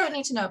 we don't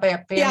need to know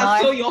about BMI. Yeah,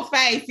 I saw your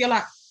face. You're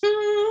like,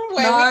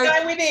 where are we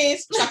going with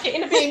this? Chuck it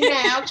in the bin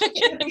now. Chuck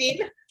it in the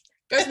bin.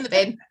 Goes in the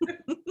bin.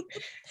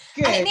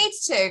 Good. And it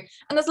needs to.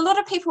 And there's a lot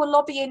of people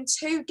lobbying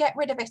to get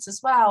rid of it as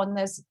well. And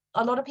there's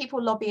a lot of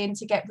people lobbying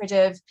to get rid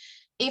of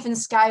even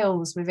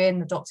scales within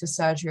the doctor's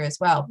surgery as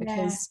well,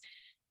 because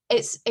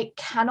it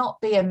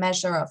cannot be a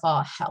measure of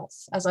our health.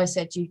 As I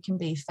said, you can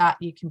be fat,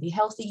 you can be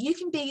healthy, you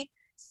can be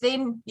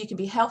thin, you can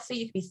be healthy,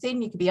 you can be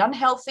thin, you can be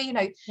unhealthy.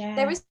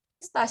 There is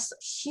this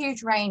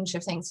huge range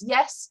of things.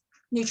 Yes,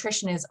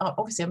 nutrition is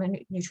obviously, I'm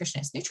a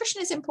nutritionist.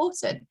 Nutrition is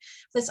important.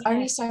 There's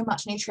only so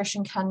much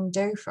nutrition can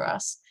do for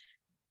us.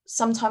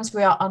 Sometimes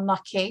we are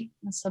unlucky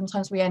and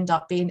sometimes we end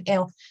up being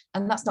ill,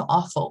 and that's not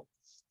our fault.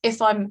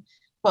 If I'm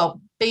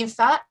being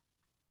fat,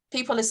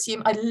 people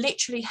assume, I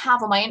literally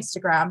have on my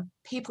Instagram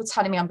people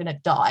telling me I'm going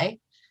to die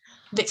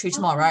literally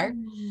tomorrow.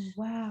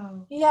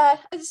 Wow. Yeah,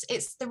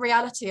 it's the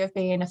reality of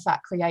being a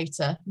fat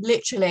creator.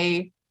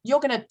 Literally, you're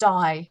going to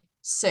die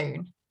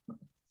soon.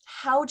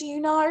 How do you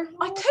know?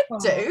 I could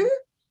do,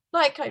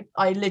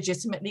 I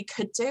legitimately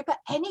could do, but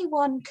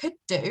anyone could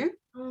do.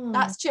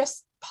 That's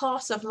just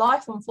part of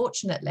life,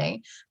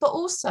 unfortunately. But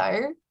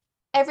also,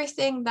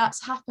 everything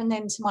that's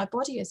happening to my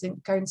body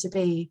isn't going to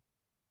be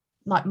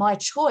like my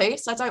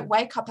choice. I don't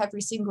wake up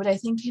every single day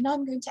thinking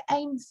I'm going to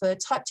aim for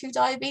type 2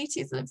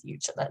 diabetes in the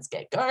future. Let's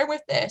get going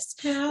with this.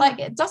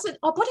 It doesn't,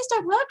 our bodies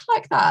don't work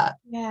like that.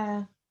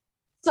 Yeah.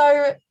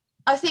 So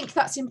I think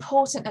that's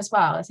important as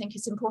well. I think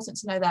it's important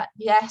to know that,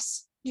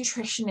 yes,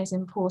 nutrition is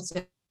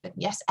important.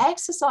 Yes,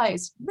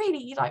 exercise,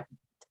 really,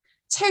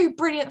 two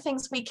brilliant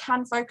things we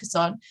can focus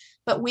on,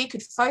 but we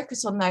could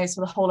focus on those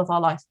for the whole of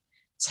our life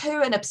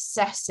to an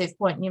obsessive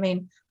point. You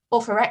mean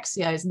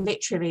orthorexia is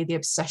literally the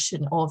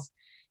obsession of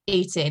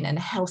eating and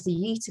healthy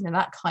eating and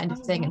that kind of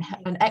thing,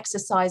 and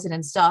exercising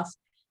and stuff.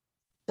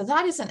 But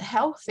that isn't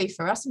healthy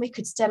for us, and we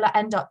could still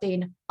end up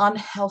being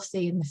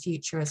unhealthy in the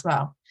future as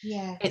well.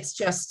 Yeah. It's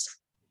just,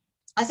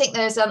 I think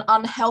there's an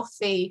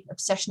unhealthy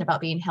obsession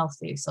about being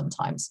healthy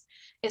sometimes.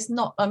 It's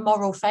not a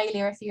moral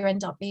failure if you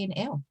end up being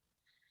ill.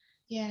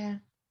 Yeah.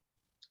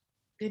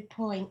 Good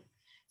point.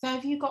 So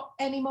have you got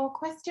any more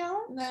questions?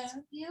 No.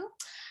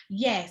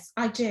 Yes,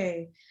 I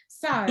do.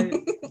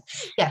 So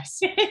yes.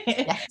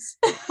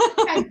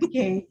 Thank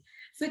you.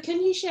 So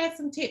can you share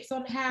some tips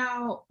on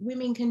how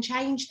women can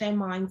change their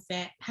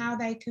mindset, how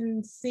they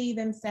can see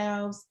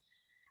themselves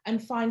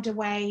and find a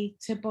way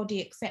to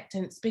body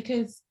acceptance?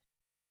 Because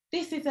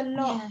this is a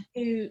lot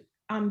to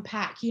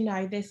unpack.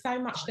 There's so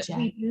much that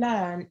we've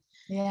learned,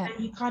 and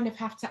you kind of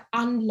have to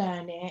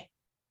unlearn it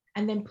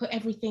and then put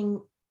everything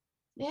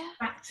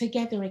back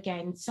together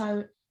again.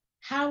 So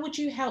how would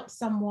you help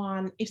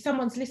someone, if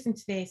someone's listened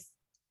to this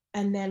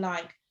and they're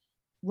like,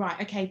 right,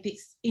 okay,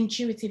 this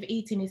intuitive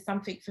eating is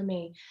something for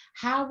me,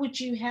 how would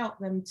you help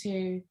them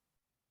to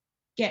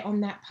get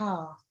on that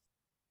path?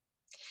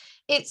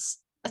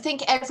 I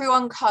think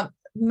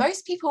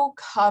most people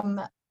come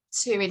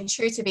to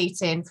intuitive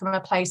eating from a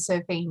place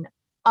of being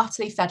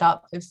utterly fed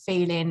up, of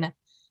feeling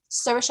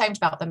so ashamed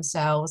about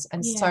themselves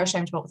and so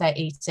ashamed about what they're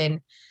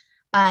eating,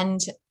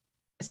 and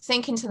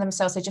thinking to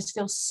themselves they just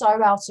feel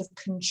so out of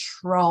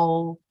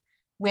control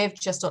with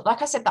just,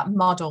 like I said, that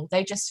model.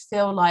 They just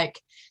feel like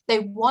they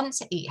want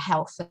to eat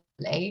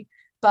healthily,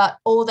 but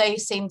all they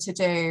seem to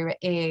do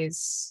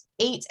is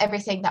eat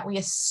everything that we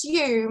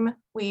assume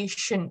we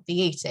shouldn't be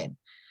eating,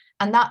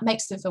 and that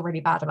makes them feel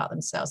really bad about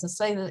themselves. And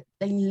so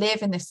they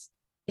live in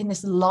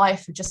this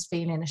life of just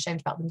feeling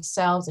ashamed about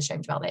themselves,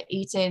 ashamed about their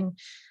eating.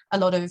 A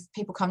lot of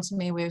people come to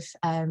me with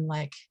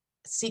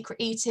secret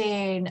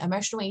eating,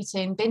 emotional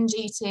eating, binge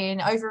eating,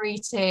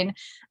 overeating,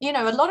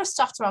 a lot of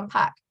stuff to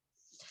unpack.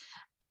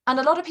 And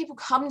a lot of people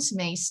come to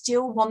me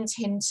still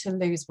wanting to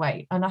lose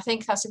weight. And I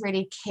think that's a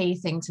really key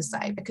thing to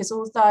say, because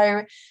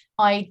although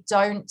I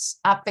don't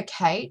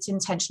advocate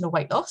intentional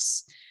weight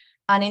loss,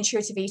 and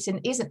intuitive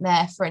eating isn't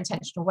there for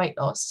intentional weight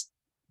loss,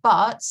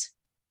 but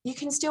you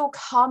can still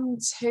come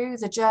to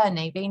the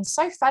journey being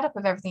so fed up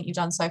of everything you've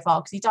done so far,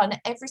 because you've done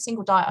every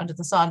single diet under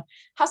the sun,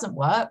 hasn't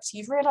worked.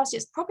 You've realized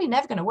it's probably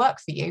never going to work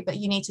for you, but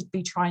you need to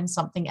be trying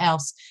something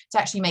else to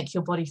actually make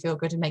your body feel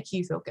good and make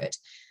you feel good.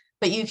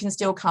 But you can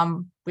still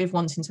come with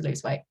wanting to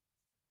lose weight.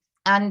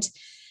 And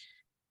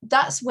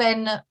that's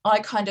when I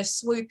kind of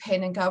swoop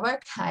in and go,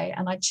 okay,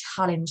 and I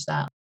challenge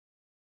that.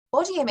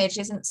 Body image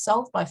isn't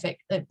solved by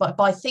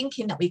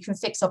thinking that we can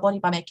fix our body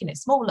by making it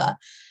smaller.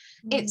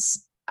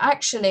 It's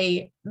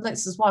actually,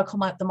 this is why I call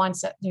my the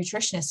mindset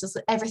nutritionist, is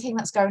that everything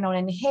that's going on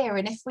in here.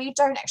 And if we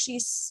don't actually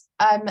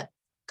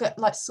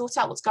sort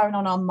out what's going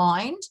on in our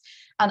mind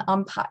and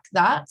unpack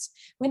that,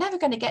 we're never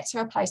going to get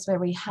to a place where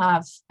we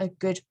have a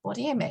good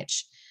body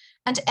image.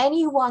 And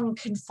anyone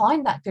can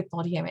find that good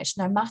body image,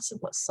 no matter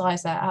what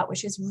size they're at,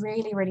 which is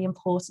really, really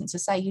important to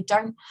say. You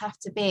don't have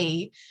to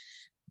be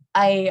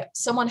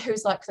someone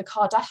who's like the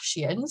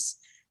Kardashians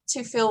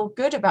to feel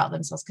good about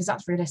themselves, because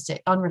that's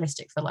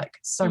unrealistic for like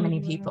so many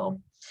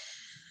people.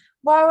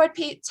 Where I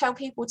would tell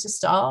people to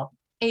start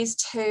is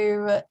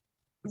to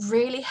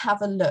really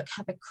have a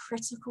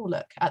critical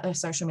look at their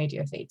social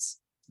media feeds.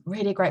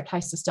 Really great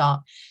place to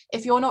start.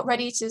 If you're not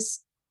ready to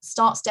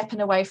start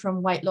stepping away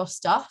from weight loss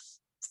stuff,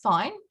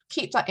 fine,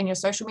 keep that in your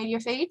social media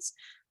feeds,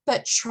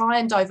 but try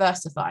and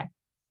diversify.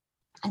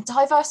 And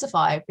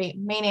diversify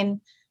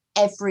meaning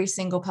every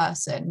single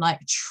person.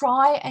 Like,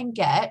 try and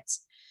get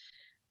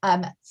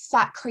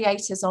fat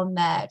creators on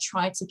there,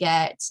 try to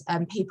get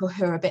people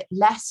who are a bit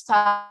less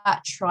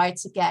fat, try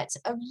to get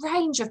a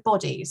range of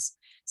bodies.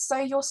 So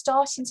you're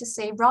starting to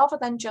see, rather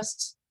than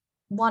just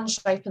one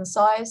shape and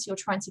size, you're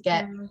trying to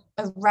get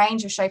a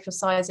range of shape and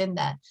size in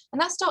there.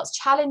 And that starts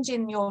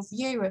challenging your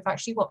view of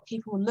actually what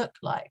people look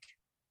like.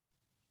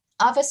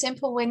 Other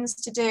simple wins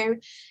to do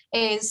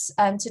is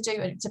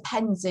it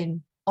depends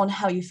on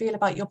how you feel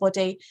about your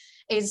body,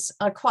 is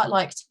I quite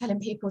like telling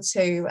people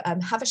to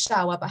have a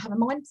shower, but have a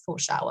mindful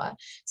shower.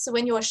 So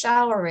when you're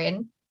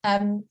showering,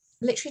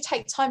 literally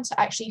take time to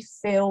actually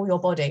feel your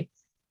body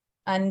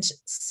and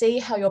see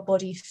how your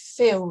body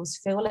feels.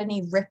 Feel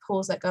any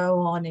ripples that go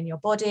on in your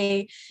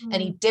body,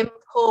 any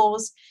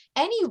dimples,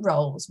 any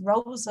rolls.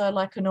 Rolls are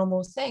like a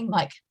normal thing,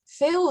 like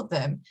feel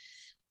them.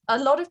 A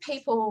lot of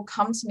people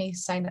come to me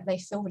saying that they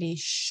feel really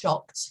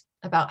shocked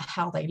about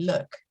how they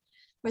look.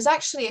 Whereas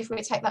actually, if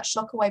we take that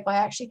shock away by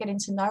actually getting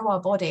to know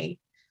our body,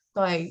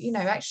 by, you know,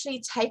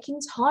 actually taking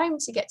time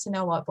to get to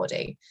know our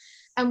body.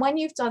 And when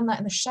you've done that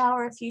in the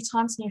shower a few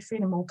times and you're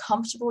feeling more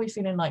comfortable, you're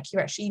feeling like you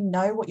actually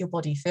know what your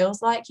body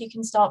feels like, you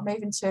can start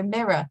moving to a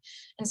mirror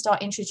and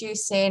start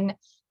introducing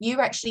you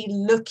actually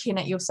looking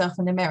at yourself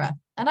in the mirror.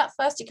 And at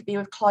first it could be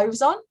with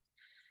clothes on.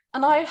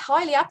 And I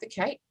highly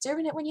advocate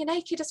doing it when you're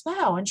naked as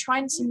well, and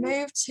trying to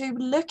move to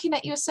looking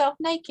at yourself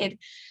naked.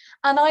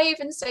 And I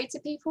even say to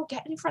people,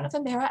 get in front of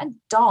the mirror and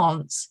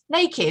dance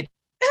naked.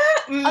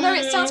 I know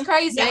it sounds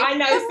crazy. Yeah, I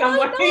know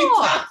someone who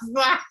does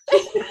that.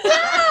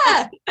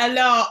 Yeah. A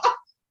lot.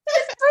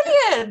 It's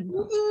brilliant.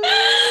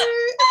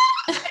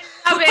 I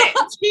love it.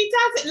 She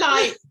does it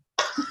like,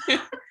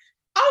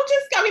 I'll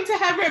just go into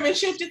her room and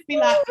she'll just be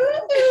like,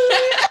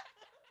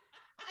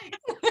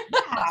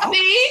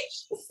 see,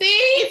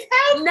 it's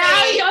healthy.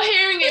 Now you're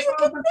hearing it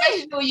from a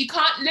professional. You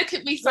can't look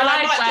at me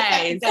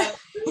sideways.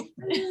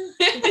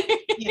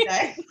 You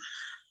know.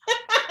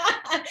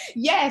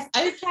 Yes,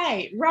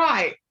 okay,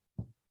 right.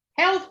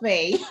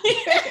 Healthy.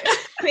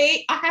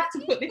 See, I have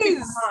to put this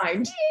in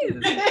mind.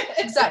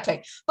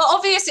 Exactly. But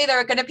obviously there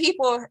are going to be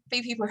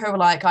people who are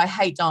like, I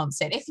hate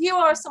dancing. If you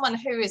are someone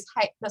who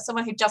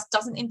just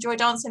doesn't enjoy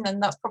dancing, then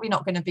that's probably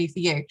not going to be for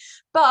you.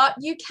 But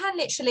you can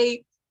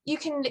literally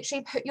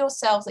put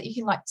yourself, that you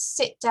can like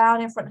sit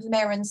down in front of the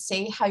mirror and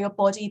see how your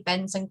body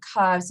bends and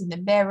curves in the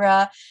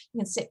mirror. You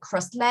can sit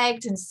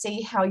cross-legged and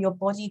see how your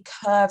body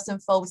curves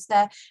and folds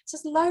there. So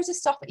there's loads of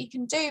stuff that you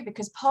can do,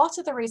 because part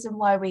of the reason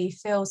why we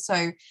feel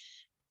so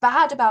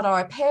bad about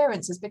our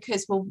appearance is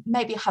because we'll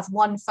maybe have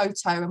one photo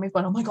and we've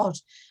gone, oh my God,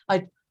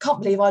 I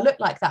can't believe I look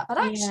like that. But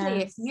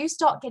actually, if you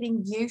start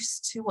getting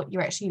used to what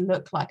you actually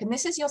look like, and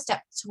this is your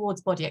step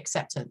towards body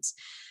acceptance.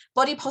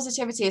 Body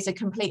positivity is a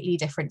completely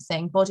different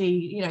thing.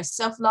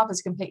 Self-love is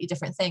a completely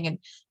different thing. And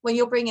when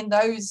you're bringing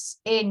those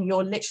in,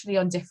 you're literally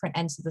on different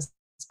ends of the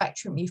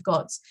spectrum. You've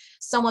got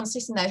someone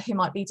sitting there who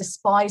might be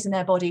despising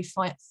their body,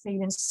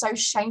 feeling so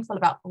shameful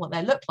about what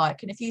they look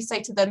like. And if you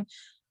say to them,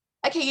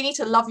 okay, you need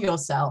to love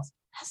yourself,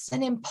 that's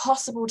an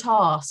impossible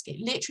task.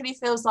 It literally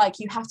feels like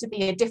you have to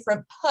be a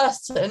different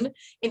person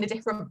in a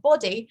different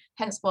body,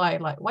 hence why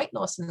like weight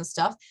loss and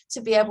stuff,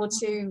 to be able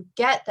to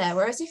get there.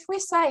 Whereas if we're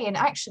saying,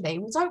 actually,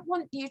 we don't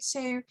want you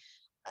to,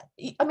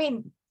 I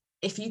mean,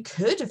 if you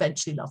could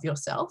eventually love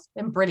yourself,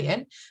 then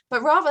brilliant.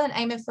 But rather than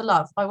aiming for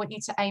love, I want you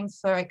to aim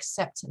for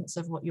acceptance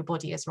of what your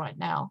body is right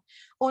now,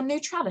 or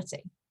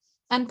neutrality.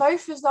 And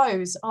both of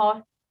those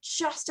are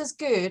just as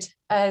good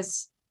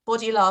as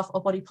body love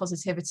or body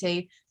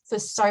positivity for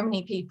so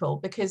many people,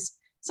 because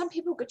some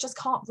people just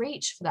can't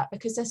reach for that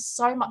because there's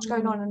so much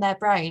going on in their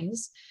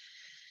brains.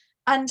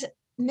 And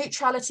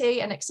neutrality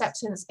and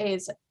acceptance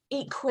is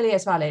equally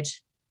as valid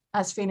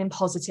as feeling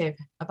positive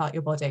about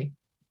your body.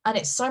 And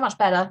it's so much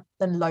better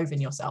than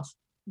loathing yourself.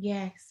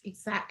 Yes,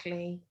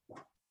 exactly.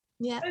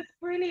 Yeah. That's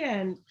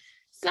brilliant.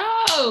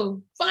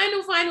 So,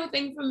 final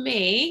thing from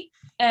me.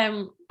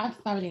 I've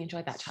thoroughly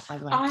enjoyed that chat, by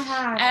the way. I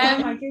have.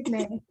 Oh my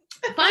goodness.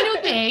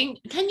 Final thing,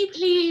 can you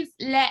please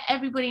let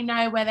everybody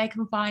know where they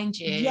can find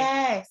you?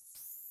 Yes.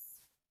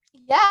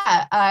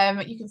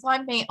 Yeah, you can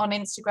find me on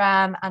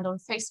Instagram and on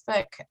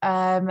Facebook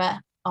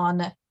on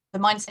The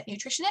Mindset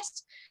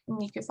Nutritionist. And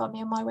you can find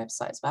me on my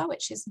website as well,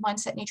 which is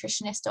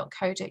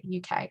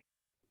mindsetnutritionist.co.uk.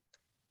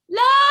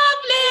 Lovely!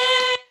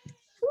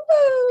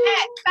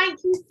 Yeah,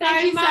 thank you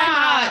so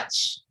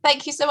much.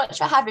 Thank you so much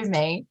for having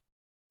me.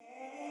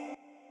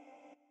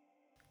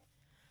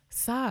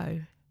 So,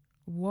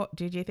 what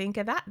did you think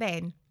of that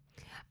then?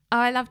 Oh,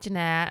 I love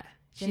Jeanette.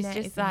 She's Jeanette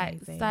just is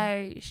like amazing.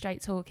 so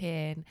straight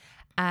talking.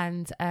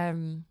 And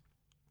I'm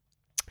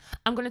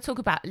going to talk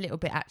about a little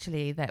bit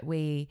actually that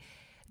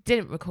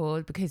didn't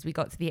record because we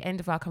got to the end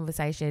of our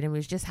conversation and we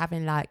was just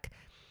having like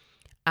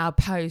our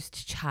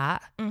post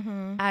chat.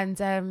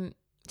 And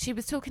she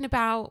was talking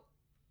about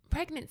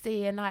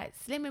pregnancy and like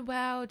Slimming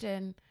World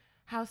and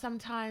how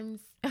sometimes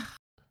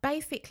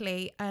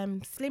basically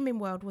Slimming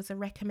World was a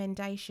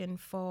recommendation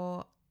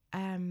for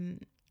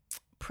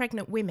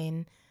pregnant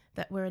women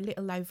that were a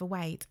little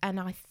overweight, and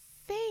I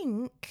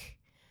think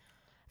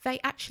they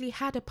actually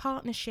had a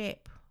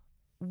partnership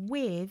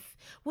with,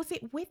 was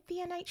it with the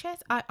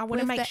NHS? I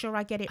want to make sure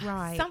I get it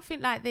right.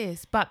 Something like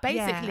this. But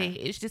basically,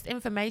 it's just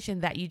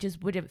information that you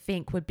just wouldn't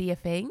think would be a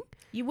thing.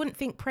 You wouldn't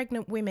think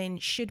pregnant women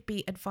should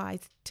be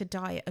advised to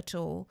diet at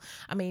all.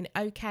 I mean,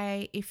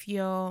 okay, if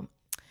you're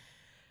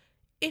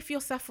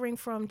suffering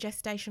from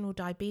gestational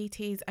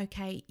diabetes,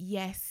 okay,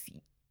 yes,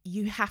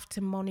 you have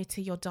to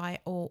monitor your diet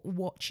or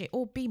watch it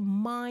or be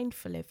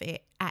mindful of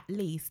it at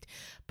least.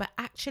 But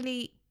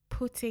actually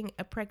putting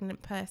a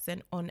pregnant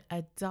person on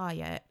a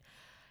diet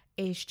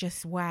is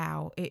just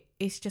wow.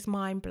 It's just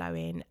mind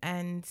blowing.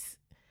 And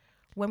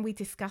when we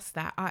discussed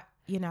that,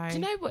 do you know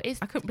what?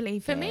 I couldn't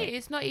believe it. For me,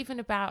 it's not even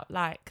about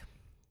like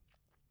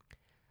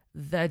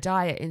the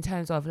diet in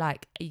terms of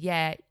like,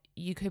 yeah,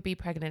 you could be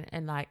pregnant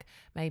and like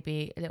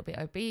maybe a little bit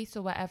obese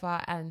or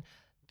whatever, and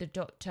the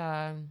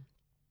doctor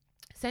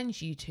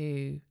sends you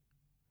to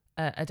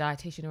a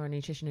dietitian or a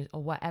nutritionist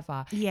or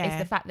whatever. Yeah.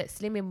 It's the fact that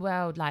Slimming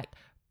World like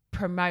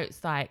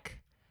promotes like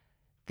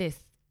this.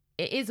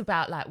 It is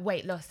about like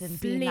weight loss and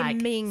being like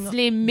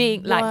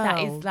slimming.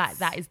 Like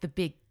that is the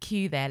big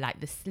cue there,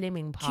 like the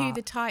slimming part. Cue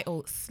the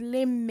title,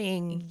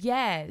 Slimming.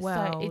 Yeah.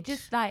 World. So it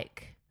just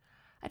like,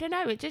 I don't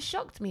know, it just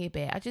shocked me a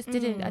bit. I just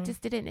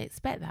didn't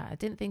expect that. I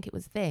didn't think it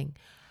was a thing.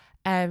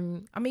 I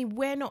mean,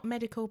 we're not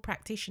medical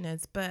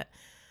practitioners, but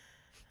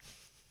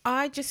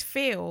I just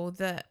feel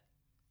that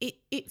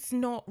it's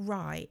not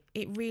right.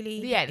 It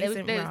really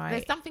isn't right.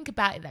 There's something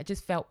about it that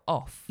just felt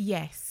off.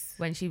 Yes.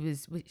 When she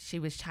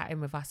was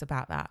chatting with us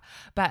about that.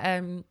 But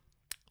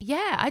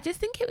yeah, I just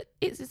think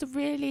it's a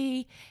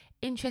really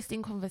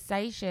interesting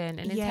conversation.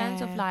 And in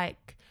terms of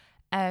like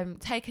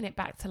taking it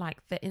back to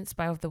like the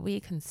inspo of the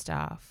week and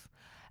stuff,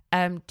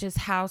 just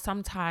how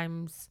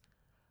sometimes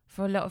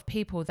for a lot of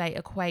people they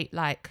equate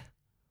like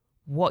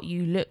what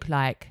you look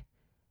like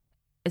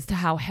as to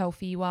how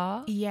healthy you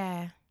are.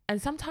 Yeah.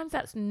 And sometimes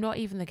that's not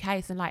even the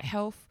case. And like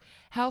health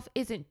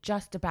isn't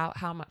just about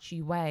how much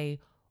you weigh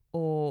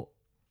or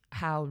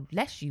how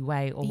less you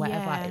weigh or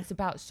whatever. Yeah. It's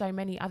about so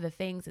many other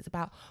things. It's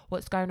about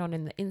what's going on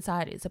in the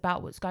inside. It's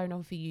about what's going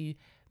on for you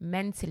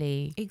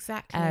mentally.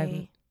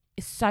 Exactly.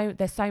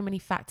 There's so many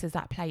factors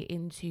that play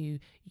into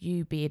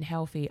you being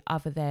healthy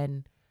other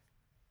than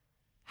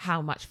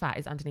how much fat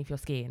is underneath your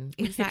skin.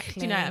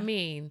 Exactly. Do you know what I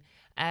mean?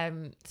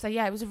 So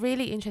yeah, it was a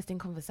really interesting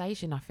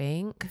conversation, I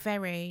think.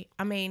 Very.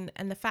 I mean,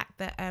 and the fact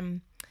that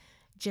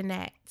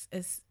Jeanette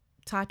has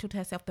titled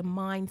herself the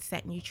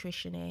Mindset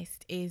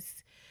Nutritionist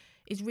is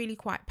really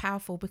quite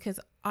powerful, because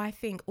I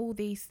think all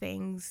these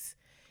things,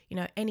 you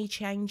know, any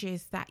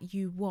changes that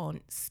you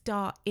want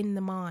start in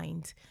the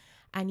mind.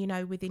 And, you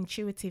know, with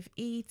intuitive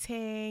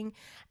eating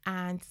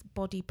and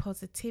body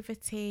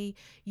positivity,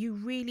 you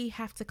really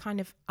have to kind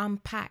of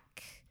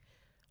unpack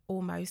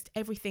almost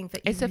everything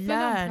that you've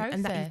learned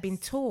and that you've been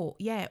taught,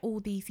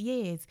 all these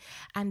years.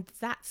 And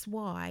that's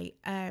why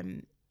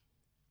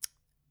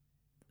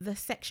the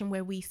section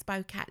where we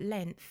spoke at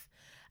length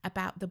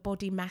about the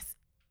body mass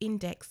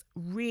index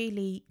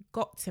really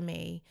got to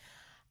me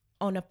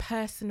on a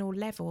personal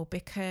level,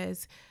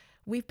 because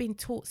we've been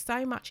taught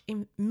so much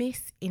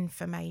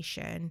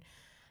misinformation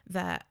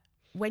that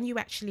when you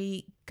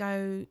actually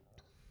go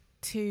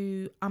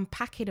to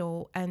unpack it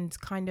all and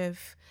kind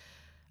of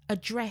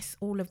address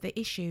all of the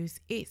issues,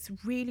 it's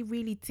really,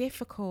 really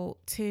difficult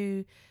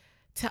to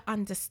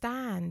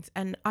understand.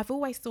 And I've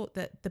always thought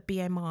that the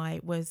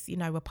BMI was, you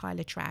know, a pile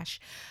of trash,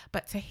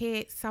 but to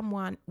hear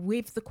someone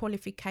with the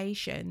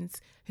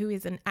qualifications who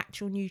is an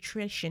actual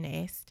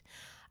nutritionist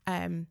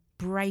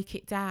break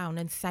it down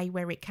and say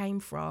where it came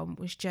from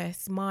was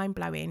just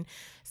mind-blowing.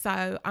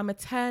 So I'm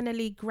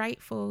eternally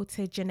grateful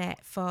to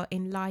Jeanette for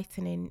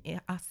enlightening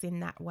us in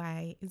that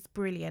way. It's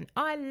brilliant.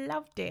 I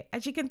loved it,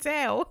 as you can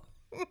tell.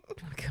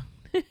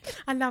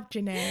 I love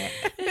Jeanette.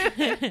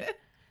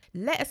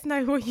 Let us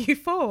know what you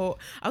thought.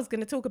 I was going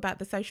to talk about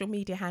the social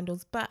media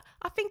handles, but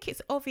I think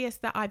it's obvious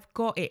that I've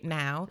got it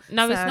now.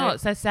 No, it's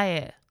not. So say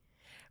it.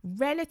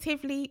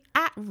 Relatively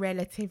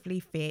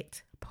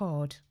Fit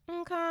Pod.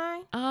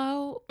 Okay.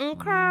 Oh,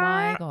 okay.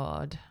 My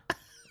God.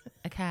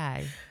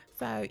 Okay.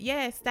 So,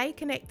 yeah, stay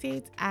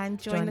connected and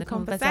join the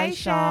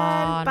conversation.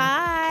 Bye.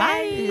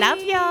 Bye.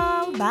 Love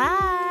y'all.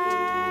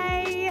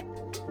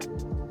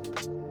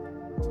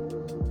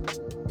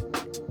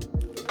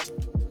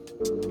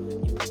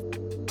 Bye.